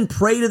other than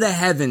pray to the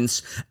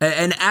heavens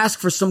and ask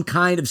for some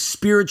kind of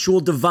spiritual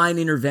divine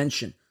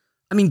intervention?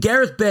 I mean,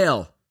 Gareth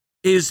Bale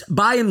is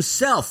by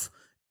himself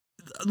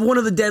one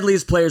of the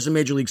deadliest players in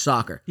Major League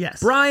Soccer. Yes.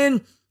 Brian,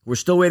 we're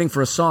still waiting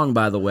for a song,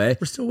 by the way.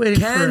 We're still waiting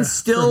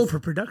for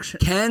production.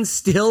 Can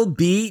still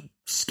be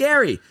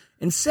scary.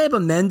 And Seba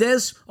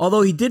Mendez,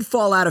 although he did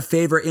fall out of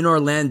favor in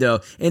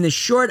Orlando, in a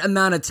short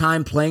amount of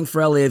time playing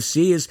for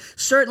LAFC, has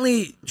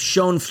certainly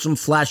shown some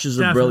flashes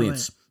of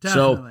brilliance.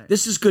 So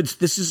this is good.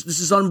 This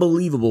is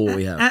unbelievable what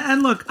we have.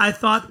 And look, I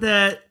thought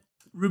that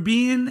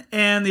Rubin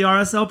and the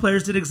RSL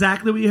players did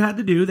exactly what you had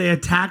to do. They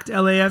attacked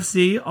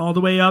LAFC all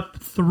the way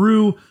up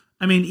through,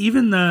 I mean,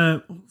 even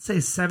the, say,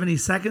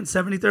 72nd,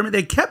 73rd minute,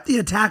 they kept the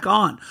attack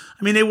on.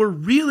 I mean, they were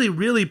really,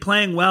 really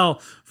playing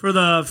well for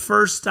the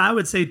first, I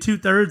would say,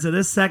 2/3 of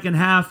this second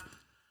half.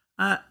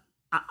 I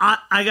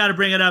got to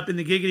bring it up in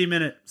the giggity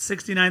minute,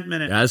 69th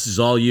minute. Yeah, this is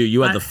all you.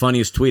 You had the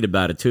funniest tweet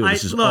about it, too.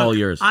 This is all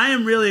yours. I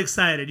am really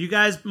excited. You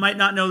guys might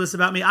not know this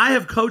about me. I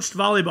have coached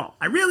volleyball.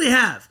 I really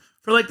have.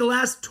 For like the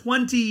last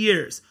 20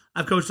 years.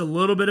 I've coached a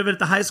little bit of it at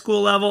the high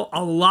school level,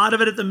 a lot of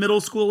it at the middle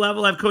school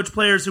level. I've coached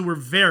players who were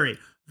very,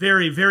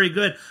 very, very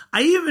good.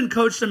 I even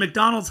coached a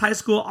McDonald's High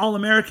School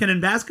All-American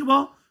in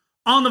basketball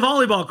on the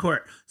volleyball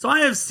court. So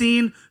I have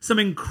seen some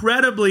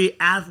incredibly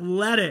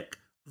athletic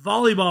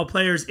volleyball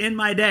players in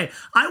my day.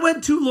 I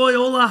went to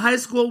Loyola High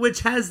School, which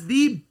has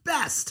the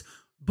best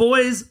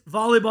boys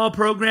volleyball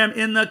program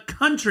in the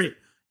country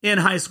in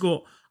high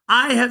school.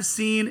 I have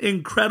seen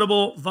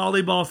incredible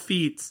volleyball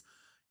feats.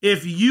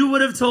 If you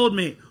would have told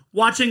me,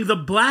 watching the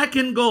black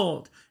and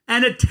gold,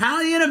 an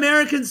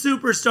Italian-American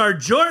superstar,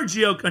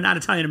 not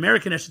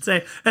Italian-American, I should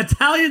say,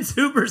 Italian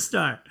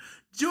superstar,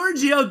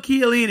 Giorgio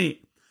Chiellini,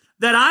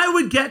 that I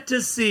would get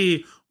to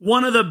see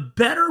one of the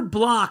better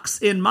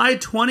blocks in my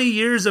 20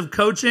 years of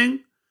coaching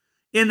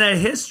in the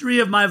history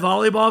of my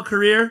volleyball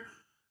career,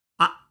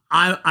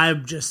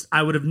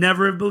 I would have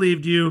never have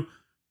believed you.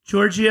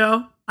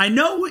 Giorgio, I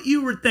know what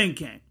you were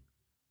thinking.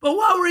 But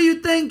what were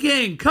you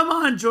thinking? Come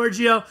on,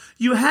 Giorgio.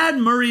 You had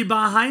Murray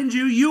behind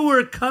you. You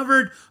were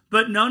covered.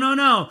 But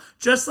no.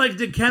 Just like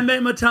Dikembe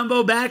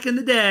Mutombo back in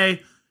the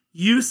day,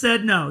 you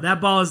said no.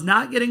 That ball is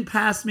not getting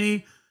past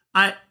me.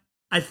 I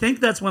think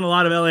that's when a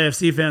lot of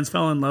LAFC fans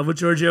fell in love with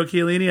Giorgio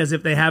Chiellini, as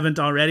if they haven't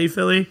already,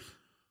 Philly.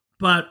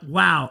 But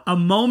wow, a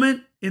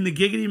moment in the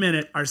giggity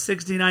minute, our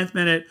 69th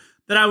minute,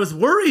 that I was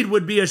worried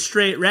would be a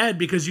straight red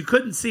because you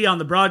couldn't see on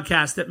the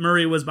broadcast that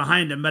Murray was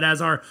behind him. But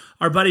as our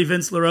buddy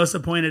Vince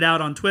LaRosa pointed out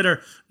on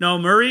Twitter, no,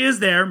 Murray is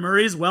there.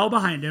 Murray's well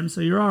behind him,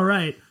 so you're all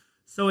right.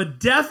 So a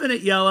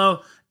definite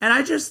yellow.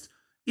 And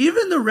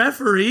even the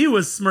referee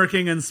was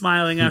smirking and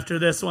smiling after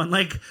this one.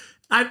 Like,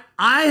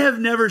 I have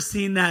never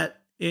seen that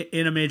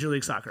in a Major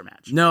League Soccer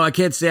match. No, I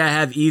can't say I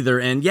have either.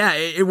 And yeah,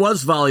 it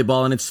was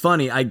volleyball. And it's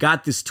funny. I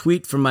got this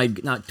tweet from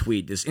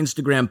this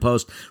Instagram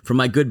post from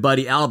my good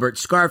buddy Albert.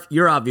 Scarf,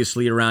 you're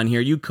obviously around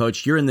here. You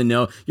coach. You're in the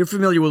know. You're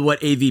familiar with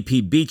what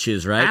AVP Beach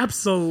is, right?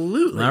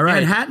 Absolutely. All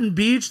right. Manhattan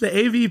Beach, the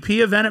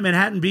AVP event at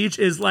Manhattan Beach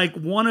is like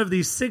one of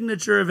the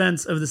signature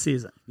events of the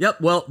season.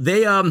 Yep. Well,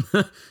 they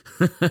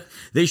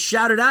they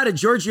shouted out at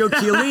Giorgio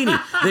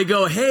Chiellini. They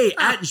go, hey,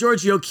 at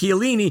Giorgio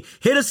Chiellini,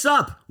 hit us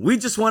up. We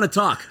just want to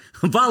talk.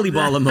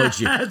 Volleyball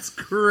emoji. That's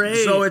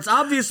great. So it's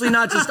obviously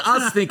not just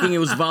us thinking it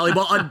was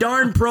volleyball. A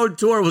darn pro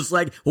tour was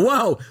like,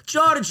 whoa,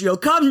 Giorgio,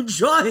 come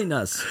join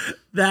us.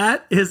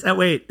 That is,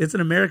 it's an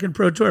American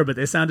pro tour, but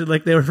they sounded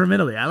like they were from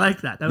Italy. I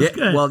like that. That was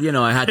good. Well,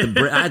 I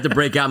had to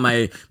break out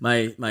my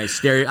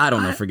stereo. I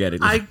don't know, forget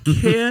it. I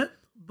can't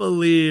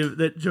believe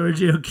that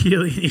Giorgio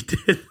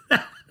Chiellini did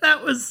that.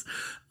 That was,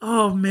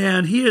 oh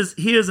man, he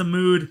is a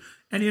mood.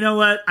 And you know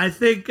what? I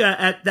think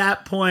at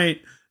that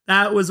point,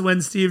 that was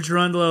when Steve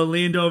Cherundolo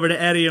leaned over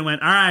to Eddie and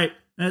went, all right,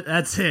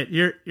 that's it.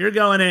 You're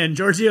going in.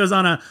 Giorgio's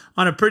on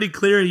a pretty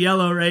clear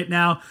yellow right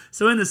now.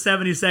 So in the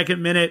 72nd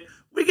minute,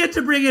 we get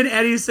to bring in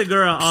Eddie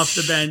Segura off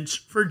the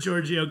bench for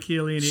Giorgio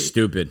Chiellini.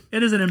 Stupid.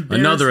 It is an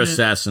embarrassment. Another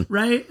assassin.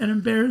 Right? An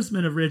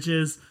embarrassment of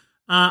riches.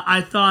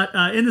 I thought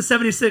in the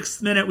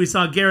 76th minute, we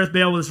saw Gareth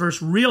Bale with his first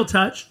real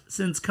touch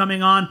since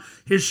coming on.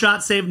 His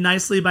shot saved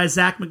nicely by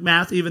Zach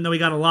McMath, even though he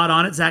got a lot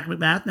on it. Zach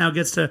McMath now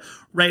gets to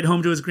write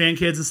home to his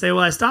grandkids and say,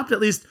 well, I stopped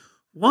at least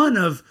one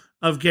of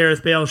of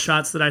Gareth Bale's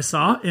shots that I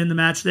saw in the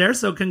match there.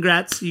 So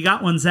congrats. You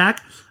got one,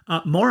 Zach.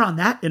 More on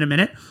that in a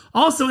minute.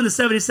 Also in the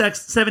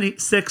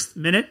 76th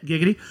minute,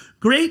 giggity,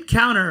 great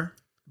counter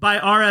by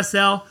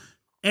RSL.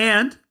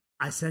 And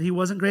I said he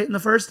wasn't great in the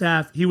first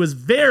half. He was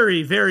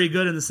very, very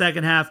good in the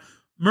second half.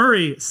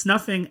 Murray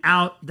snuffing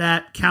out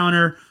that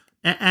counter.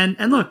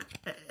 And look,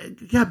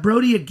 got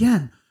Brody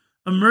again.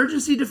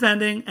 Emergency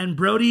defending, and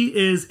Brody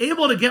is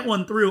able to get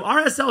one through.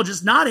 RSL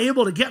just not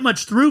able to get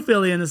much through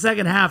Philly in the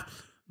second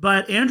half.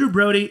 But Andrew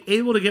Brody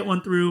able to get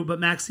one through, but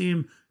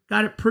Maxime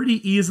got it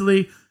pretty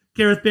easily.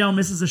 Gareth Bale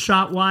misses a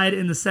shot wide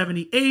in the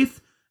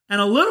 78th, and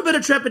a little bit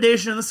of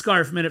trepidation in the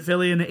scarf minute,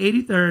 Philly, in the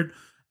 83rd,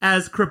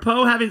 as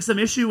Crepeau having some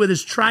issue with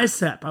his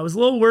tricep. I was a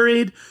little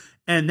worried,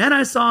 and then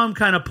I saw him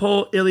kind of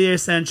pull Ilie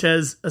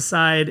Sanchez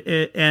aside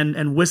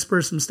and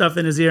whisper some stuff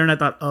in his ear, and I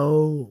thought,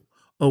 oh,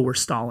 we're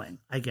stalling.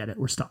 I get it,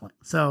 we're stalling.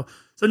 So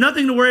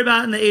nothing to worry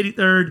about in the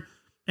 83rd.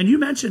 And you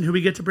mentioned who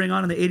we get to bring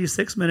on in the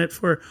 86th minute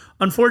for,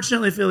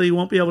 unfortunately, Philly, you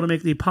won't be able to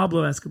make the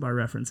Pablo Escobar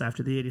reference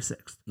after the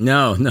 86th.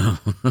 No,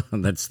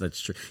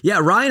 that's true. Yeah,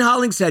 Ryan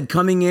Hollingshead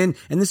coming in,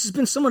 and this has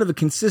been somewhat of a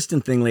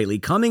consistent thing lately,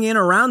 coming in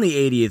around the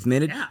 80th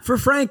minute for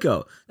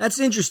Franco. That's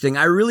interesting.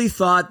 I really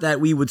thought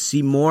that we would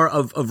see more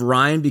of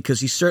Ryan because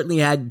he certainly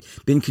had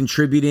been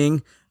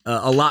contributing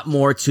a lot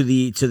more to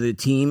the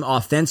team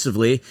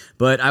offensively,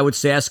 but I would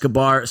say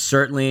Escobar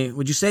certainly,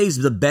 would you say he's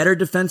the better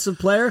defensive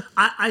player?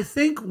 I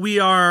think we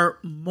are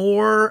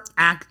more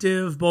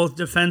active both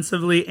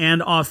defensively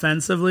and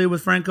offensively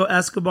with Franco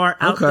Escobar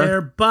out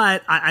there,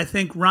 but I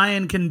think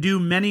Ryan can do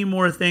many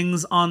more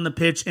things on the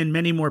pitch in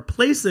many more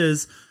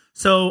places.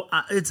 So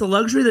it's a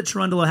luxury that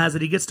Cherundolo has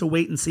that he gets to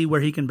wait and see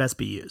where he can best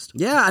be used.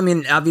 Yeah, I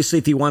mean, obviously,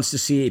 if he wants to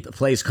see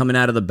plays coming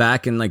out of the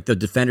back and like the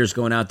defenders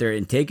going out there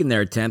and taking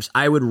their attempts,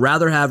 I would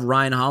rather have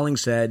Ryan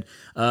Hollingshead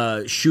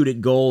shoot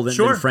at goal than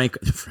Franco.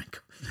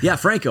 Yeah,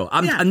 Franco.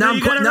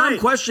 I'm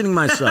questioning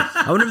myself.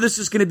 I wonder if this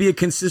is going to be a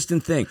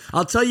consistent thing.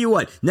 I'll tell you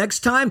what. Next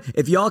time,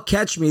 if y'all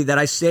catch me that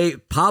I say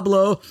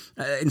Pablo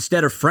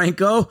instead of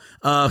Franco,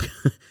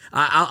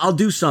 I'll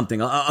do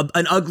something.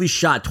 An ugly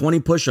shot, 20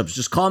 push-ups.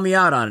 Just call me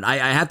out on it. I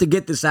have to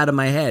get this out of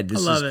my head. I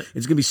love it.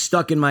 It's going to be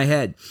stuck in my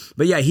head.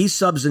 But yeah, he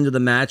subs into the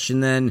match,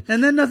 and then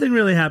nothing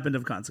really happened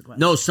of consequence.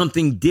 No,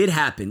 something did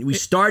happen. We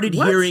started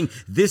hearing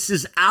 "This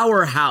is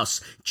our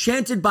house"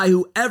 chanted by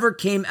whoever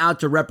came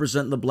out to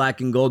represent the black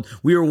and gold.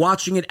 We were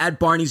watching it at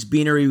Barney's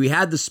Beanery. We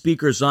had the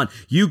speakers on.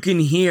 You can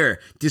hear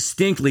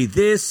distinctly,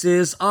 "This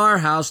is our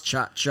house."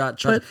 Chot, chot,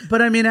 chot.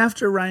 But I mean,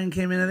 after Ryan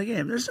came into the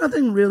game, there's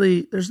nothing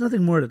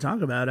more to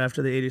talk about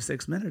after the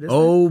 86th minute, is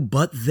there?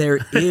 But there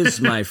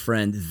is, my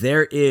friend.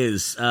 There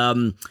is.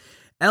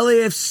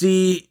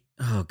 LAFC.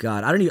 Oh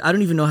God, I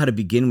don't even know how to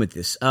begin with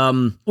this.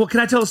 Well, can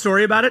I tell a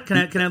story about it? Can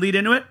I lead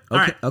into it? All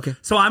right. Okay.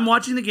 So I'm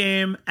watching the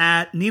game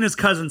at Nina's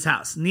cousin's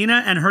house.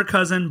 Nina and her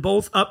cousin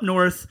both up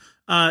north,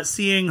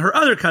 seeing her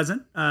other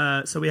cousin.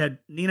 So we had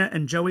Nina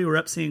and Joey were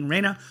up seeing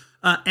Reina.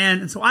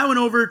 And so I went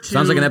over to...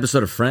 Sounds like an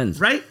episode of Friends.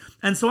 Right?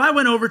 And so I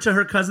went over to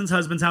her cousin's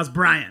husband's house,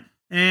 Brian.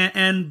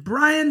 And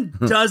Brian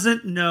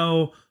doesn't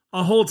know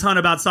a whole ton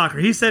about soccer.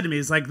 He said to me,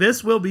 he's like,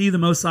 "This will be the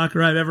most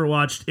soccer I've ever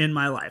watched in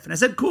my life." And I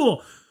said,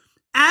 cool.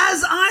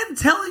 As I'm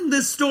telling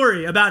this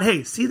story about,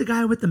 hey, see the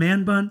guy with the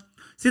man bun?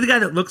 See the guy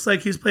that looks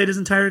like he's played his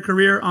entire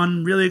career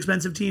on really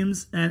expensive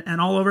teams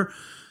and all over?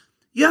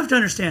 You have to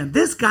understand,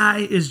 this guy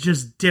is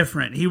just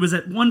different. He was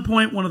at one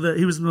point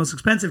he was the most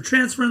expensive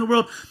transfer in the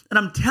world. And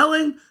I'm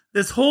telling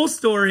this whole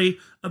story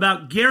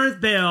about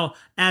Gareth Bale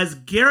as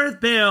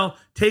Gareth Bale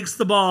takes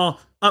the ball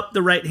up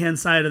the right-hand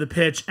side of the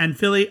pitch. And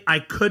Philly, I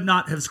could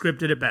not have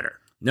scripted it better.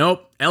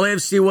 Nope.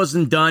 LAFC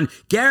wasn't done.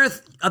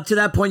 Gareth, up to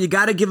that point, you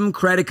got to give him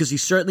credit because he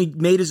certainly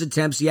made his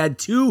attempts. He had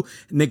two.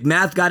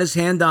 McMath got his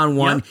hand on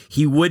one. Yep.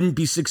 He wouldn't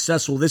be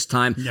successful this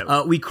time.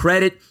 Nope.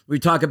 We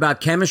talk about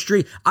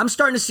chemistry. I'm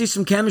starting to see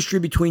some chemistry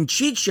between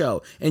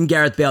Chicho and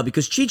Gareth Bale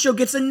because Chicho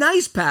gets a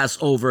nice pass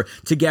over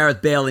to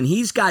Gareth Bale, and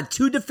he's got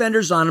two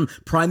defenders on him,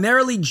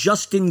 primarily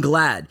Justin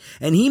Glad.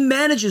 And he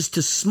manages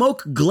to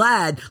smoke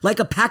Glad like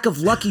a pack of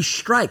Lucky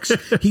Strikes.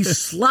 He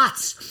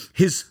slots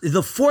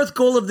the fourth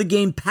goal of the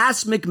game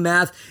past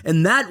McMath,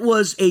 and that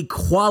was a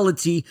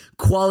quality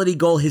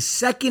goal, his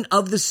second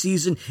of the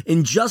season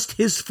in just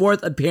his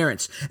fourth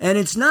appearance. And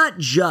it's not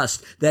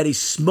just that he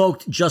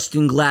smoked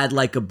Justin Glad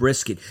like a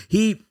brisket.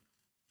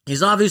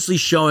 He's obviously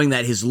showing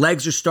that his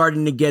legs are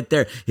starting to get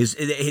there.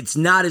 It's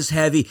not as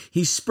heavy.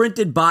 He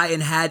sprinted by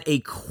and had a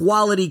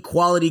quality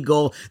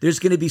goal. There's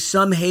going to be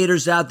some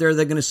haters out there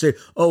that are going to say,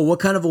 "Oh, what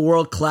kind of a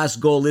world-class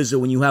goal is it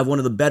when you have one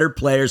of the better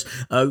players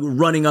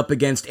running up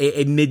against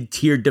a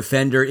mid-tier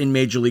defender in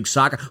Major League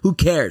Soccer?" Who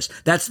cares?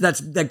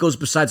 That goes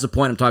besides the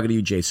point. I'm talking to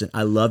you, Jason.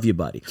 I love you,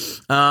 buddy.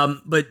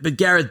 But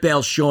Gareth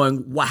Bale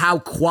showing how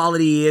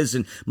quality he is,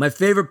 and my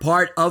favorite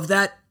part of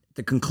that,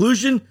 the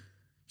conclusion.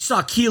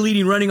 Saw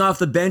Chiellini running off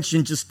the bench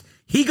and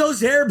he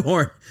goes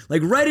airborne,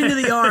 like right into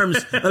the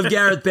arms of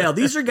Gareth Bale.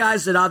 These are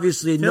guys that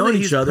obviously had known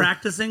each other. He's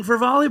practicing for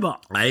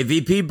volleyball.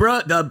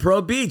 IVP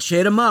Pro Beach,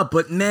 hit him up.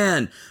 But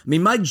man, I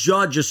mean, my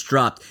jaw just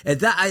dropped.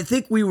 At that, I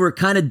think we were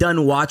kind of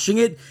done watching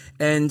it,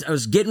 and I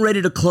was getting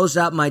ready to close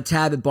out my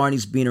tab at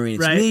Barney's Bean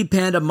Arena. It's me,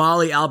 Panda,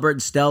 Molly, Albert,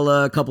 and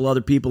Stella, a couple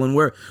other people, and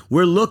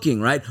we're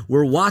looking, right?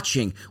 We're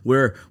watching.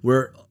 We're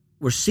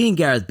seeing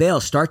Gareth Bale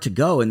start to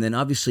go, and then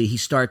obviously he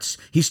starts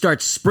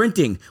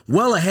sprinting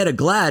well ahead of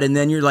Glad, and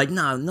then you're like,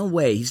 no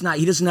way,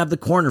 he doesn't have the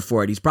corner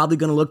for it. He's probably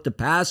going to look to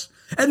pass,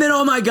 and then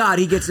oh my God,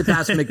 he gets it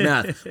past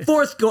McMath.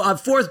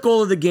 Fourth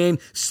goal of the game,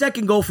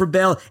 second goal for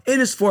Bale in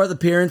his fourth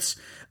appearance.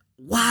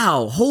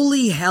 Wow,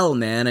 holy hell,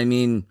 man! I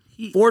mean,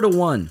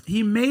 4-1.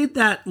 He made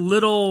that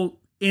little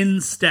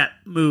instep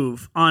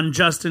move on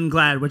Justin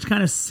Glad, which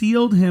kind of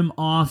sealed him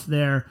off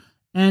there,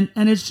 and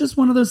it's just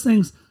one of those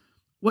things.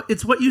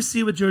 It's what you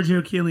see with Giorgio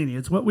Chiellini.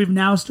 It's what we've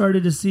now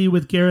started to see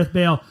with Gareth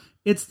Bale.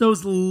 It's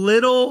those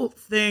little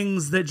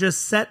things that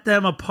just set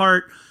them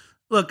apart.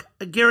 Look,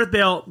 Gareth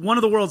Bale, one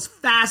of the world's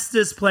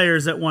fastest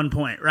players at one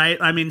point, right?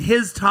 I mean,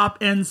 his top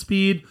end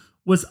speed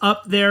was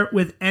up there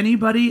with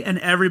anybody and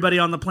everybody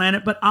on the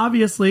planet. But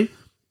obviously,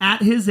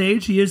 at his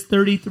age, he is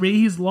 33.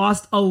 He's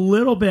lost a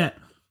little bit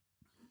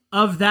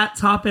of that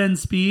top end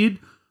speed.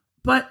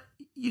 But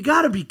you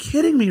got to be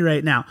kidding me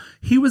right now.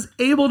 He was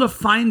able to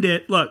find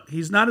it. Look,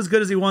 he's not as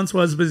good as he once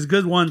was, but he's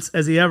good once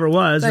as he ever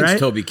was. Thanks, right?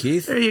 Toby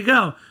Keith. There you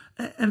go.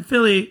 And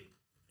Philly,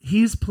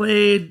 he's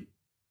played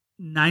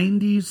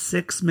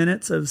 96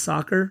 minutes of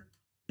soccer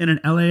in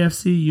an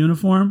LAFC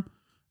uniform,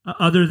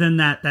 other than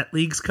that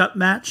Leagues Cup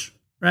match,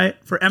 right?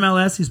 For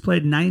MLS, he's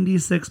played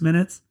 96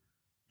 minutes.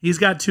 He's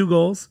got 2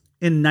 goals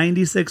in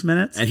 96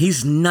 minutes. And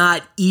he's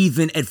not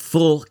even at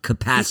full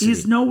capacity.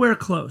 He's nowhere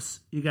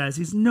close, you guys.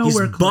 He's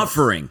nowhere close.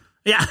 Buffering.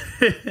 Yeah.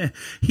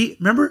 He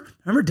remember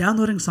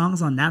downloading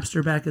songs on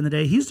Napster back in the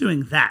day? He's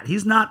doing that.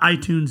 He's not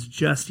iTunes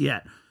just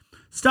yet.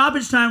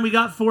 Stoppage time, we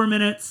got 4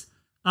 minutes,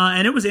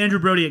 and it was Andrew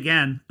Brody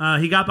again.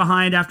 He got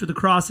behind after the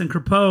cross, and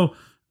Crepeau,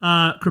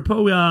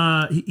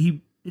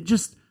 he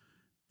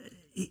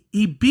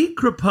beat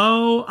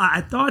Crepeau. I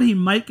thought he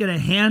might get a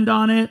hand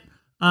on it,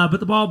 but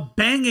the ball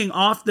banging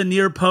off the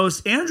near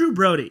post. Andrew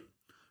Brody,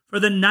 for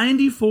the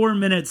 94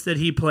 minutes that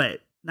he played,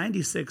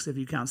 96 if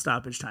you count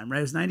stoppage time, right?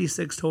 It was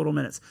 96 total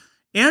minutes.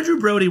 Andrew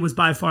Brody was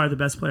by far the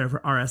best player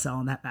for RSL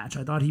in that match.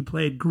 I thought he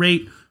played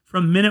great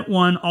from minute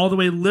 1 all the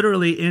way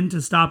literally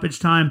into stoppage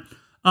time.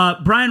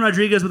 Brian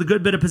Rodriguez with a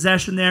good bit of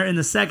possession there in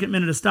the second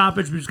minute of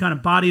stoppage, but just kind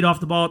of bodied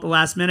off the ball at the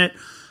last minute.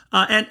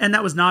 And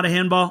that was not a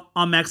handball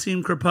on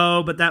Maxime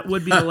Crepeau, but that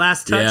would be the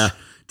last touch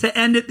to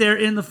end it there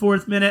in the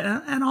 4th minute.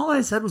 And all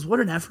I said was, what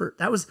an effort.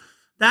 That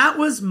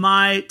was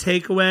my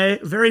takeaway.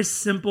 Very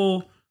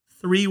simple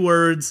 3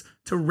 words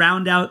to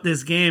round out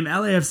this game.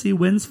 LAFC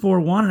wins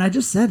 4-1. And I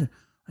just said,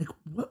 like,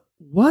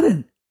 what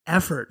an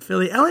effort,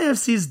 Philly.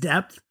 LAFC's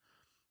depth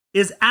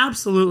is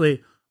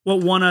absolutely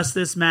what won us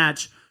this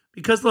match.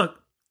 Because, look,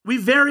 we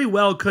very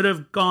well could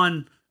have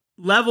gone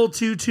level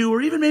 2-2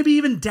 or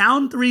even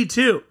down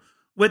 3-2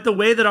 with the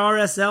way that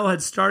RSL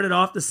had started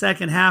off the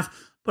second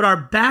half. But our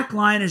back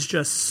line is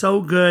just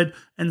so good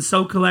and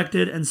so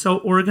collected and so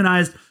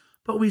organized.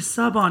 But we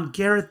sub on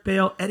Gareth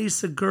Bale, Eddie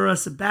Segura,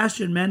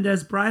 Sebastian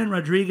Mendez, Brian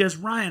Rodriguez,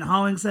 Ryan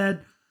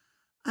Hollingshead.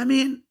 I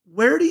mean,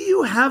 where do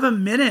you have a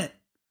minute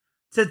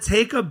to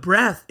take a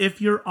breath if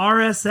you're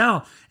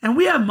RSL? And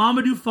we have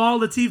Mamadou Fall,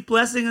 Latif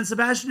Blessing, and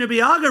Sebastian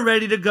Ibeagha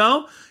ready to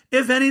go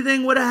if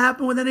anything would have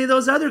happened with any of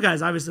those other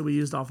guys. Obviously, we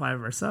used all 5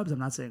 of our subs. I'm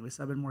not saying we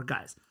sub in more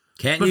guys.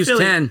 Can't use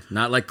Philly, 10,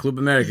 not like Club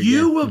America.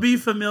 You will be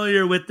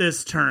familiar with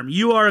this term.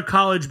 You are a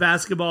college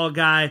basketball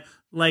guy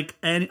like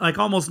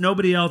almost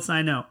nobody else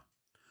I know.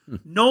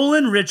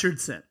 Nolan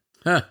Richardson,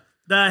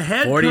 the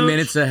head 40 coach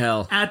minutes of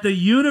hell at the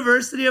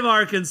University of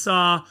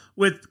Arkansas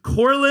with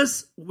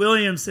Corliss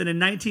Williamson in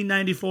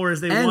 1994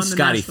 as they won the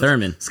Scotty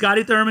Thurman.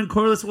 Scotty Thurman,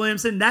 Corliss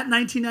Williamson, that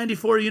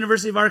 1994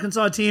 University of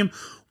Arkansas team,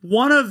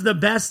 one of the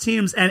best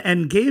teams,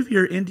 and gave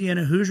your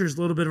Indiana Hoosiers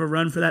a little bit of a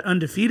run for that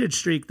undefeated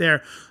streak there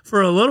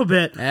for a little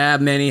bit.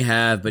 Many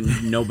have, but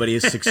nobody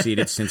has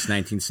succeeded since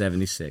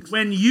 1976.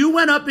 When you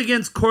went up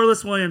against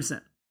Corliss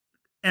Williamson,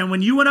 and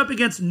when you went up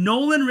against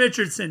Nolan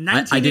Richardson,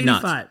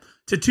 1985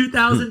 to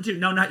 2002,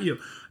 no, not you.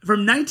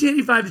 From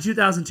 1985 to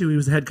 2002, he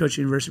was the head coach of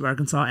the University of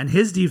Arkansas, and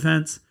his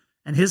defense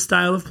and his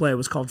style of play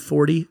was called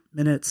 40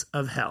 minutes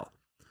of hell.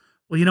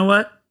 Well, you know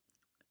what?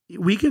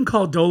 We can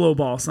call Dolo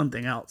Ball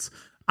something else.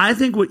 I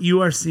think what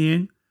you are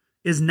seeing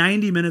is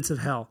 90 minutes of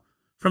hell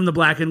from the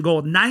black and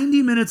gold.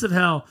 90 minutes of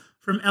hell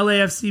from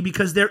LAFC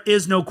because there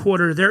is no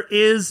quarter. There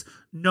is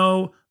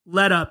no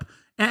let up.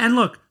 And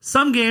look,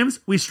 some games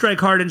we strike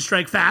hard and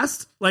strike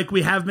fast, like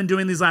we have been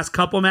doing these last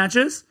couple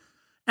matches.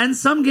 And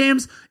some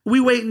games we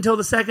wait until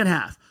the second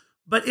half.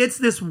 But it's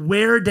this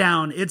wear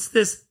down. It's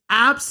this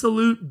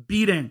absolute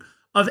beating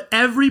of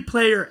every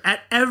player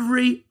at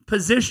every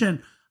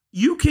position.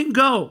 You can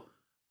go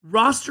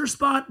roster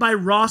spot by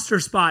roster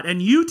spot,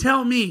 and you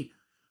tell me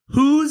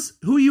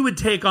who you would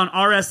take on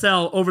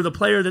RSL over the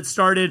player that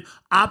started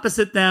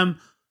opposite them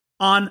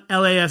on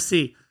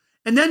LAFC.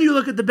 And then you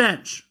look at the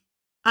bench.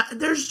 I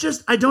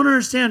don't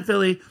understand,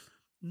 Philly.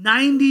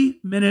 90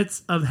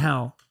 minutes of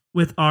hell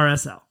with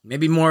RSL.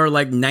 Maybe more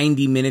like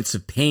 90 minutes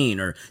of pain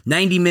or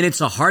 90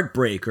 minutes of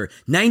heartbreak or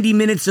 90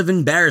 minutes of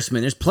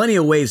embarrassment. There's plenty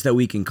of ways that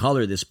we can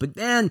color this. But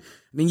then,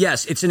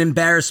 yes, it's an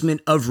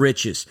embarrassment of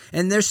riches.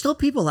 And there's still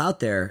people out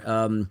there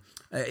on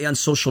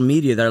social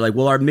media that are like,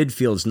 well, our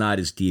midfield's not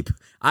as deep.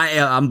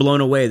 I'm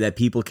blown away that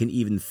people can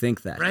even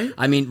think that. Right?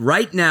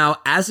 Right now,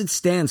 as it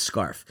stands,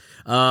 Scarf,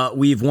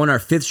 we've won our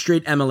 5th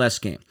straight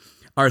MLS game.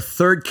 Our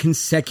 3rd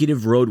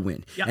consecutive road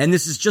win. Yep. And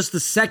this is just the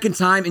 2nd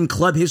time in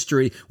club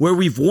history where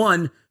we've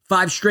won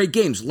 5 straight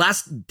games.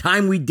 Last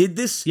time we did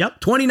this,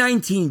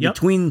 2019,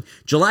 between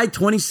July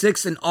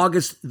 26th and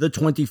August the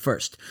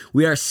 21st.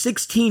 We are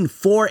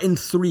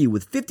 16-4-3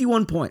 with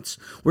 51 points.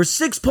 We're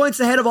 6 points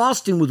ahead of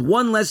Austin with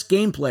 1 less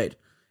game played.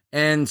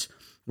 And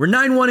we're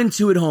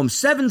 9-1-2 at home,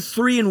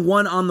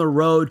 7-3-1 on the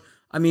road.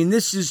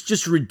 This is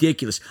just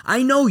ridiculous.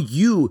 I know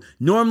you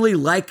normally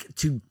like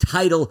to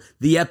title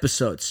the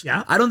episodes.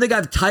 Yeah. I don't think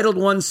I've titled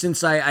one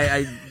since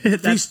I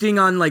feasting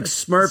on like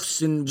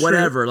Smurfs and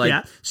whatever,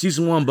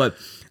 season 1. But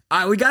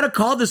we got to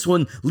call this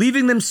one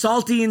Leaving Them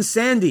Salty and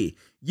Sandy,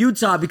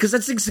 Utah, because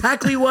that's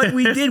exactly what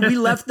we did. We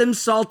left them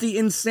salty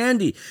and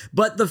sandy.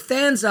 But the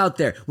fans out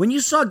there, when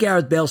you saw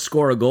Gareth Bale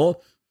score a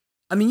goal,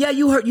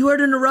 you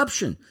heard an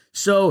eruption.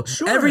 So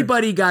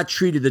everybody got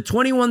treated. The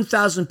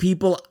 21,000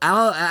 people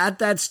out at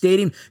that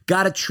stadium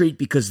got a treat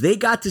because they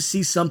got to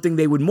see something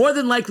they would more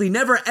than likely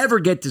never, ever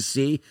get to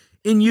see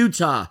in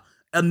Utah.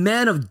 A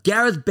man of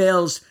Gareth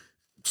Bale's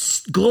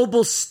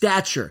global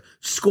stature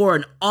score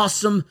an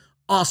awesome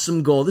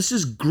goal. This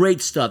is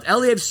great stuff.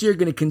 LAFC are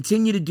going to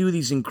continue to do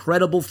these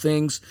incredible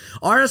things.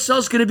 RSL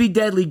is going to be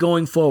deadly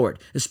going forward,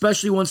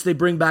 especially once they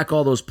bring back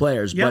all those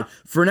players. Yeah. But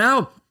for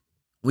now,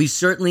 we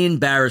certainly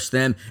embarrassed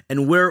them,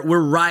 and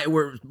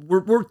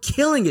we're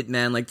killing it,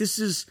 man. Like, this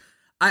is,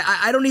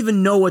 I don't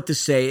even know what to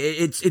say.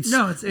 It's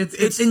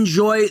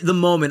enjoy the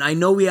moment. I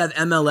know we have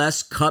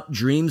MLS Cup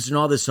dreams and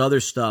all this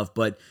other stuff,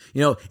 but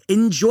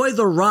enjoy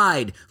the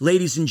ride,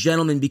 ladies and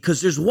gentlemen,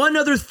 because there's one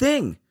other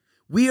thing.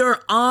 We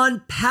are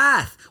on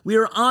path. We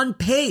are on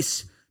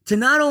pace to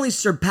not only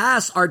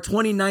surpass our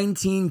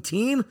 2019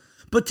 team,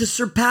 but to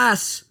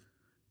surpass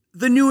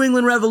the New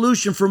England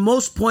Revolution for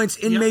most points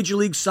in Major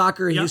League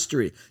Soccer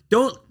history.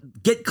 Don't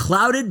get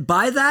clouded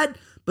by that,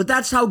 but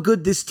that's how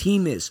good this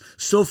team is.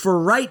 So for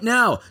right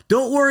now,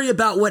 don't worry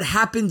about what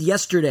happened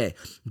yesterday.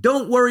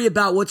 Don't worry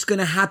about what's going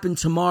to happen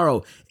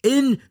tomorrow.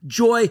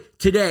 Enjoy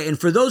today. And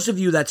for those of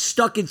you that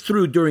stuck it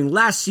through during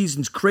last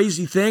season's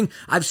crazy thing,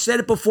 I've said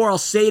it before, I'll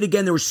say it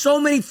again. There were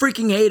so many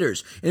freaking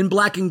haters in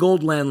Black and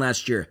Gold land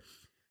last year.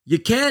 You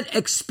can't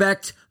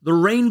expect the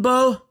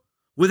rainbow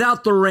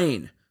without the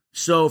rain.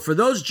 So for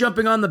those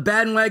jumping on the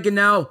bandwagon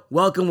now,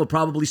 welcome. We'll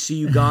probably see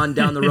you gone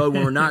down the road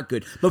when we're not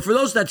good. But for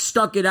those that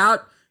stuck it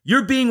out,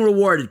 you're being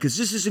rewarded because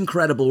this is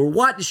incredible. We're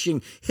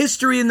watching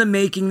history in the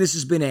making. This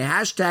has been a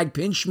hashtag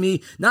pinch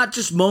me, not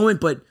just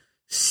moment, but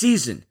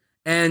season.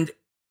 And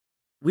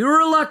we were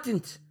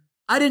reluctant.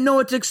 I didn't know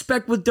what to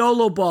expect with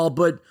Dolo Ball,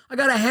 but I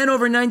got a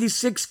Hanover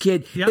 96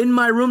 kid in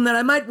my room that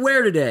I might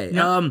wear today.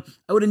 I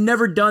would have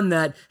never done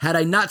that had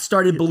I not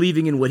started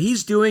believing in what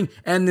he's doing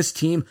and this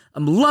team.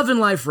 I'm loving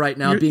life right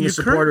now, being a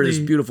supporter of this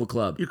beautiful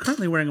club. You're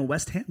currently wearing a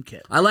West Ham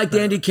kit. I like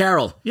Andy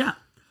Carroll. Yeah.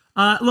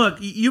 Look,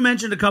 you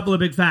mentioned a couple of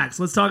big facts.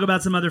 Let's talk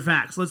about some other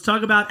facts. Let's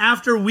talk about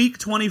after week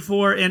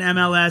 24 in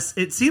MLS.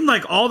 It seemed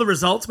like all the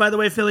results, by the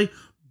way, Philly,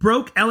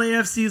 broke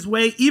LAFC's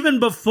way even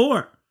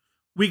before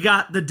we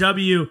got the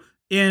W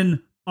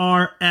in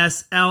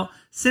RSL.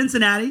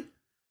 Cincinnati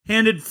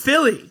handed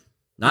Philly,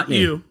 not me.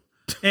 You,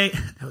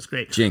 that was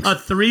great. Jinx. A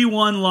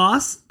 3-1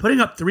 loss,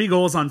 putting up 3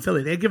 goals on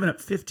Philly. They had given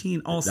up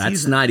 15 all season.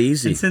 That's not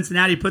easy. And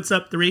Cincinnati puts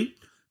up 3.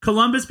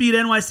 Columbus beat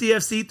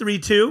NYCFC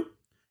 3-2.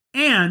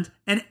 And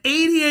an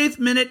 88th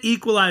minute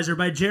equalizer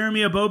by Jeremy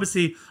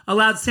Abobasi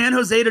allowed San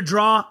Jose to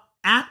draw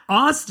at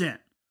Austin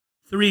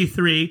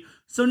 3-3.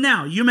 So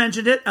now, you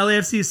mentioned it,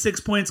 LAFC is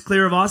 6 points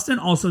clear of Austin,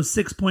 also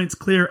 6 points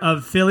clear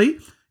of Philly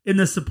in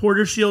the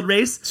Supporter Shield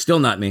race. Still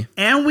not me.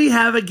 And we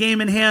have a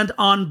game in hand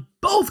on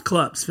both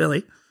clubs,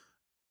 Philly.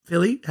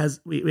 We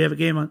have a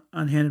game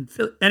on hand in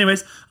Philly.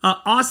 Anyways,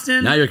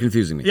 Austin. Now you're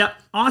confusing me. Yeah,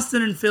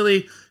 Austin and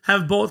Philly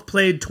have both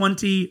played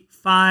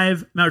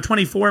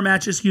 24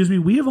 matches,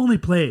 We have only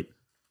played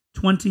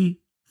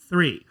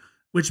 23,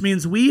 which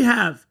means we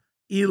have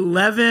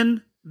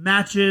 11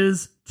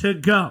 matches to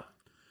go.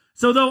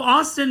 So though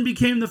Austin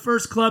became the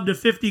first club to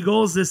 50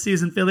 goals this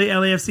season, Philly,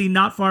 LAFC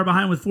not far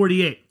behind with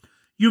 48.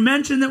 You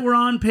mentioned that we're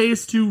on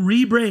pace to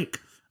re-break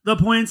the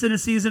points in a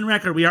season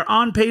record. We are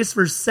on pace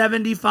for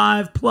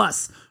 75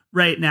 plus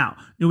right now.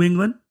 New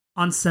England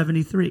on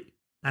 73.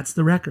 That's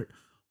the record.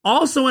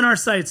 Also in our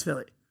sights,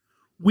 Philly,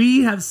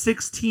 we have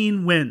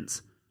 16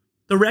 wins.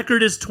 The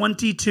record is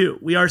 22.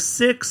 We are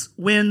 6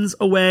 wins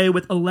away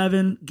with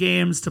 11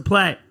 games to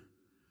play.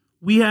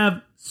 We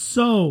have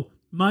so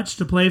much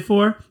to play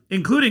for,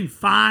 including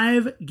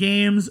 5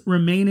 games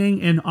remaining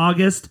in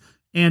August,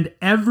 and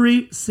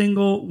every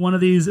single one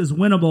of these is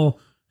winnable.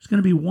 There's going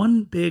to be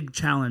one big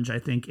challenge, I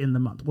think, in the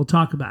month. We'll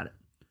talk about it.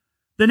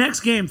 The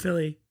next game,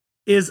 Philly,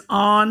 is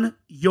on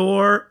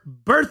your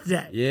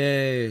birthday.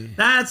 Yay.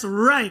 That's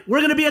right. We're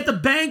going to be at the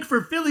bank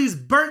for Philly's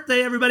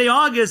birthday, everybody,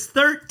 August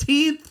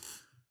 13th.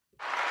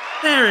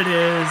 There it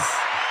is.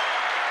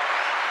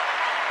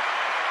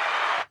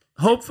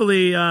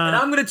 Hopefully. And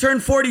I'm going to turn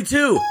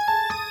 42.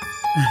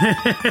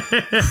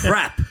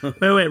 Crap.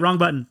 Wait, wrong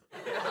button.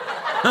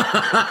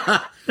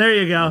 There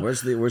you go.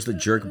 Where's the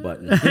jerk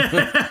button?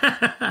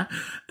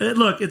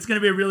 Look, it's going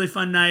to be a really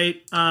fun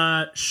night.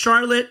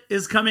 Charlotte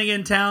is coming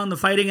in town, the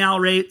Fighting Al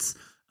Rates.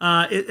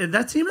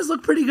 That team has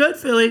looked pretty good,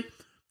 Philly.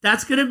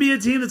 That's going to be a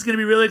team that's going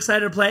to be really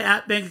excited to play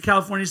at Bank of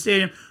California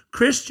Stadium.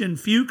 Christian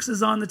Fuchs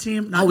is on the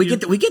team.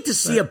 We get to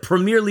see a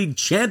Premier League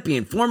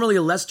champion, formerly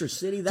of Leicester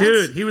City.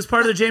 Dude, he was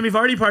part of the Jamie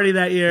Vardy party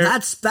that year.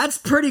 That's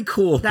pretty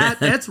cool.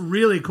 That's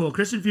really cool.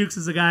 Christian Fuchs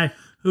is a guy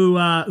who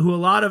a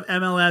lot of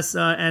MLS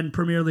and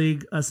Premier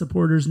League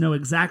supporters know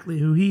exactly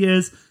who he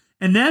is.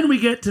 And then we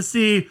get to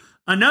see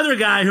another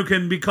guy who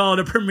can be called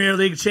a Premier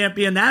League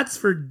champion. That's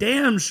for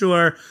damn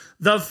sure.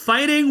 The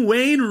Fighting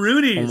Wayne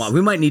Rooney. Oh my,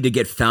 we might need to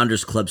get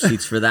Founders Club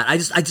seats for that. I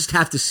just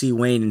have to see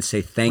Wayne and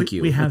say thank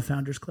you. We have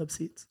Founders Club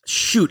seats.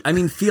 Shoot, I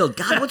mean, Field.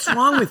 God, what's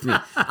wrong with me?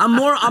 I'm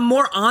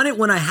more on it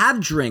when I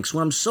have drinks.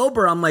 When I'm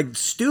sober, I'm like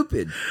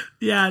stupid.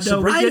 Yeah, no,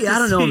 sobriety. I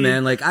don't know,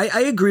 man. Like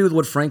I agree with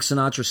what Frank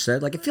Sinatra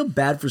said. Like I feel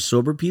bad for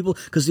sober people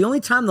because the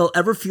only time they'll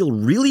ever feel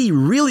really,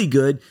 really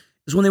good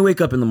is when they wake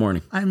up in the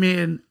morning. I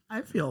mean,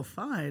 I feel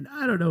fine.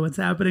 I don't know what's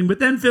happening. But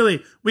then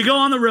Philly, we go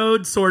on the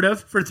road, sort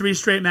of, for 3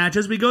 straight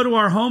matches. We go to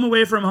our home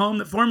away from home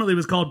that formerly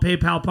was called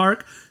PayPal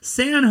Park,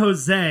 San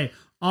Jose,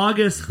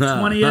 August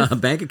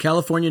 20th. Bank of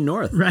California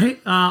North. Right?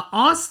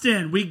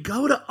 Austin. We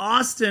go to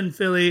Austin,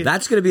 Philly.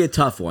 That's going to be a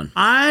tough one.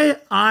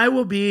 I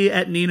will be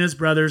at Nina's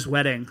brother's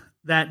wedding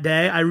that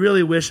day. I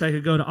really wish I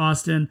could go to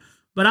Austin.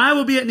 But I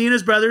will be at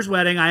Nina's brother's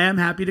wedding. I am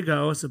happy to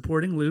go,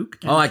 supporting Luke.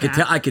 And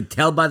Kat. I could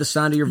tell by the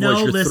sound of your voice.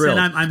 You're thrilled.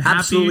 I'm happy,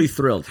 absolutely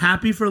thrilled.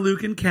 Happy for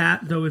Luke and Kat.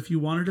 Though, if you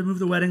wanted to move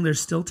the wedding,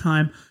 there's still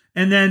time.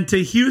 And then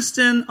to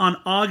Houston on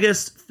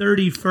August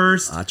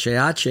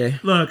 31st.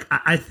 Ache. Look,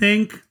 I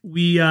think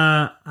we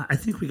got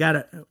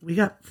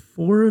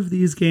 4 of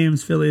these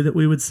games, Philly, that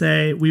we would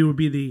say we would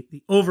be the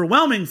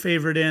overwhelming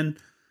favorite in,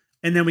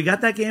 and then we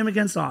got that game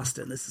against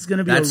Austin. This is going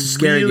to be a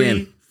scary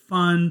really game.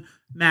 Fun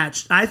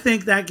match. I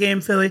think that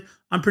game, Philly,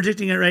 I'm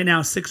predicting it right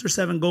now, 6 or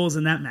 7 goals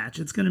in that match.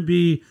 It's going to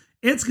be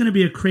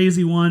a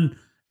crazy one,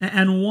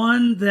 and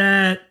one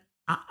that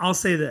I'll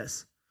say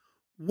this: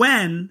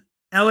 when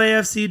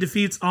LAFC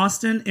defeats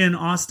Austin in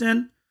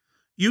Austin,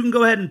 you can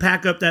go ahead and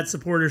pack up that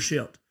supporter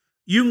shield.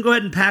 You can go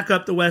ahead and pack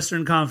up the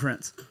Western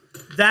Conference.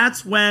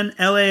 That's when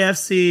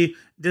LAFC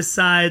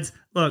decides,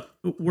 look,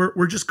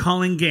 we're just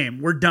calling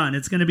game. We're done.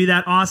 It's going to be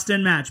that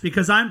Austin match,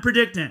 because I'm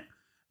predicting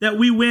that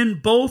we win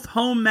both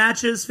home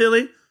matches,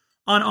 Philly,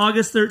 on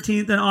August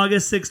 13th and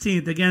August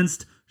 16th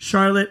against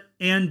Charlotte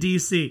and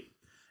DC.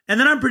 And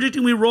then I'm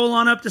predicting we roll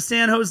on up to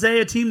San Jose,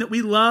 a team that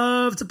we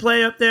love to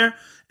play up there.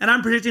 And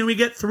I'm predicting we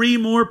get 3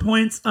 more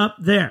points up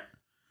there.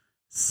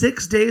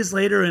 6 days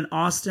later in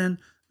Austin,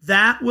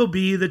 that will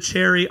be the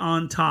cherry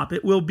on top.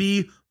 It will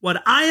be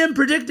what I am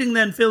predicting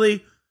then,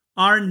 Philly,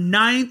 our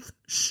 9th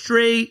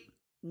straight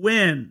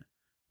win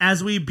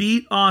as we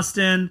beat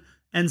Austin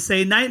and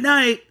say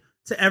night-night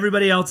to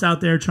everybody else out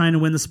there trying to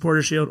win the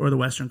Supporter Shield or the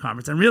Western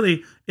Conference. And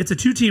really, it's a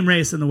 2-team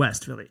race in the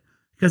West, Philly.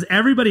 Because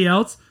everybody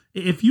else,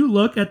 if you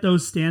look at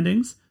those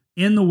standings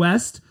in the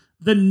West,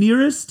 the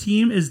nearest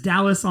team is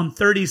Dallas on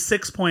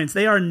 36 points.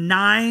 They are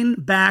 9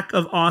 back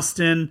of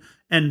Austin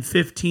and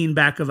 15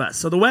 back of us.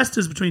 So the West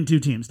is between 2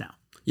 teams now.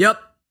 Yep.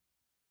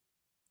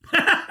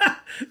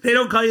 They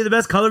don't call you the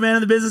best color man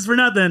in the business for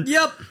nothing.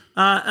 Yep.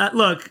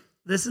 Look,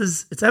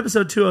 it's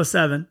episode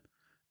 207.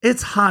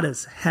 It's hot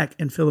as heck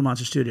in Philly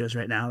Monster Studios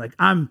right now. Like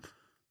I'm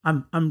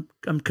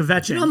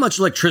kvetching. You know how much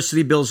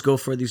electricity bills go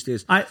for these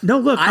days? I'm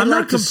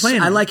not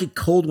complaining. I like it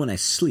cold when I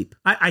sleep.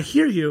 I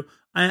hear you.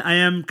 I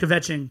am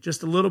kvetching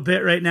just a little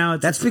bit right now.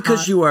 That's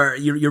because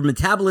your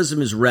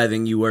metabolism is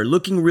revving. You are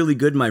looking really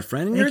good, my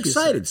friend, and you're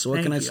excited. So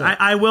what can I say?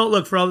 I will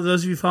look for all of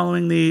those of you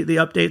following the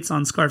updates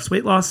on Scarf's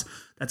weight loss.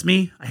 That's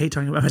me. I hate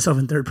talking about myself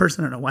in third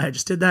person. I don't know why I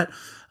just did that.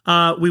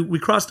 We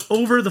crossed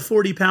over the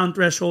 40-pound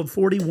threshold,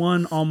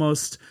 41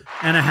 almost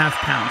and a half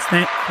pounds.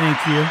 Thank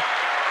you.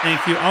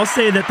 I'll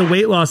say that the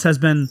weight loss has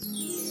been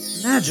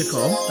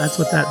magical. That's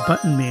what that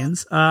button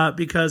means.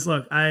 Because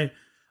look, I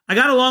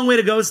got a long way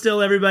to go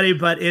still, everybody,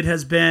 but it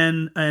has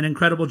been an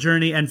incredible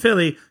journey. And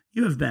Philly,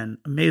 you have been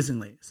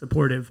amazingly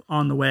supportive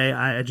on the way.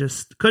 I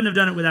just couldn't have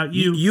done it without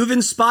you. You've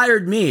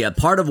inspired me. A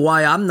part of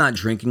why I'm not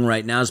drinking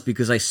right now is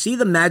because I see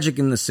the magic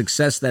and the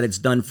success that it's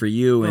done for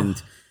you. And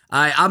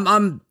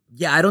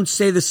I don't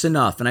say this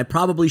enough, and I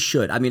probably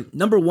should. I mean,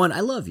 number one,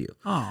 I love you.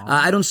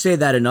 I don't say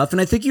that enough,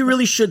 and I think you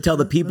really should tell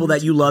the people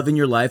that you love in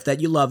your life that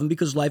you love them,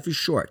 because life is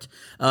short.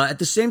 At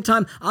the same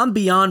time, I'm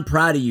beyond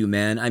proud of you,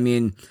 man. I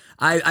mean,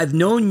 I've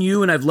known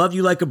you and I've loved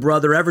you like a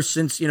brother ever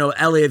since,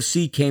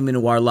 LAFC came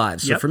into our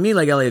lives. So Yep. for me,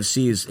 like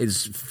LAFC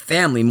is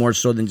family more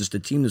so than just a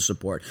team to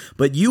support.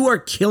 But you are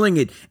killing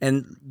it,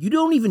 and you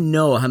don't even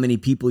know how many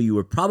people you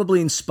are probably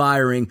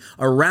inspiring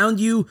around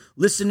you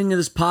listening to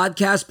this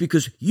podcast,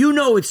 because you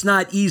know it's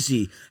not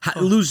easy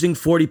losing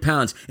 40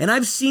 pounds. And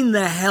I've seen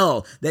the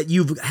hell that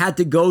you've had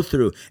to go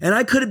through. And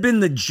I could have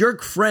been the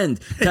jerk friend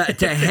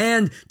to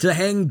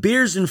hang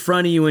beers in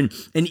front of you and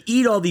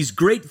eat all these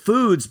great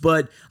foods,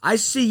 but I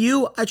see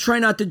you, I try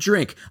not to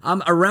drink.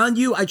 I'm around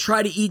you, I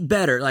try to eat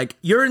better. Like,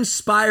 you're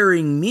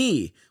inspiring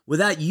me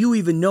without you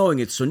even knowing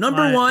it. So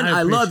number one,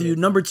 I love you.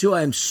 Number two,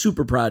 I am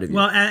super proud of you.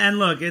 Well, and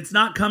look, it's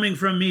not coming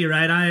from me,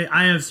 right?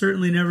 I have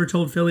certainly never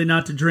told Philly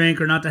not to drink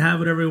or not to have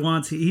whatever he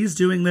wants. He's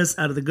doing this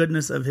out of the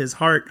goodness of his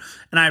heart,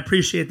 and I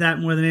appreciate that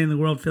more than anything in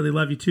the world. Philly,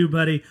 love you too,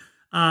 buddy.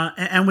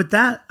 And with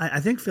that, I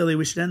think, Philly,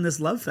 we should end this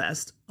love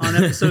fest on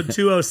episode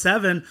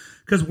 207,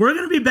 because we're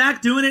going to be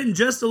back doing it in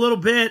just a little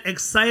bit.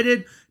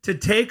 Excited to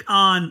take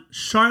on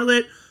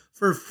Charlotte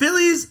for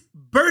Philly's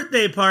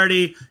birthday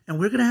party, and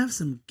we're going to have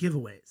some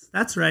giveaways.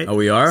 That's right. Oh,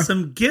 we are?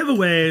 Some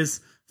giveaways.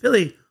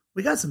 Philly,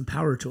 we got some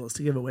power tools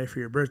to give away for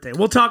your birthday.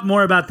 We'll talk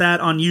more about that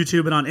on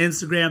YouTube and on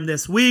Instagram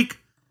this week,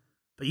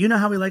 but you know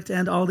how we like to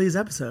end all these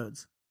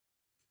episodes.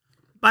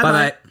 Bye-bye.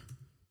 Bye-bye.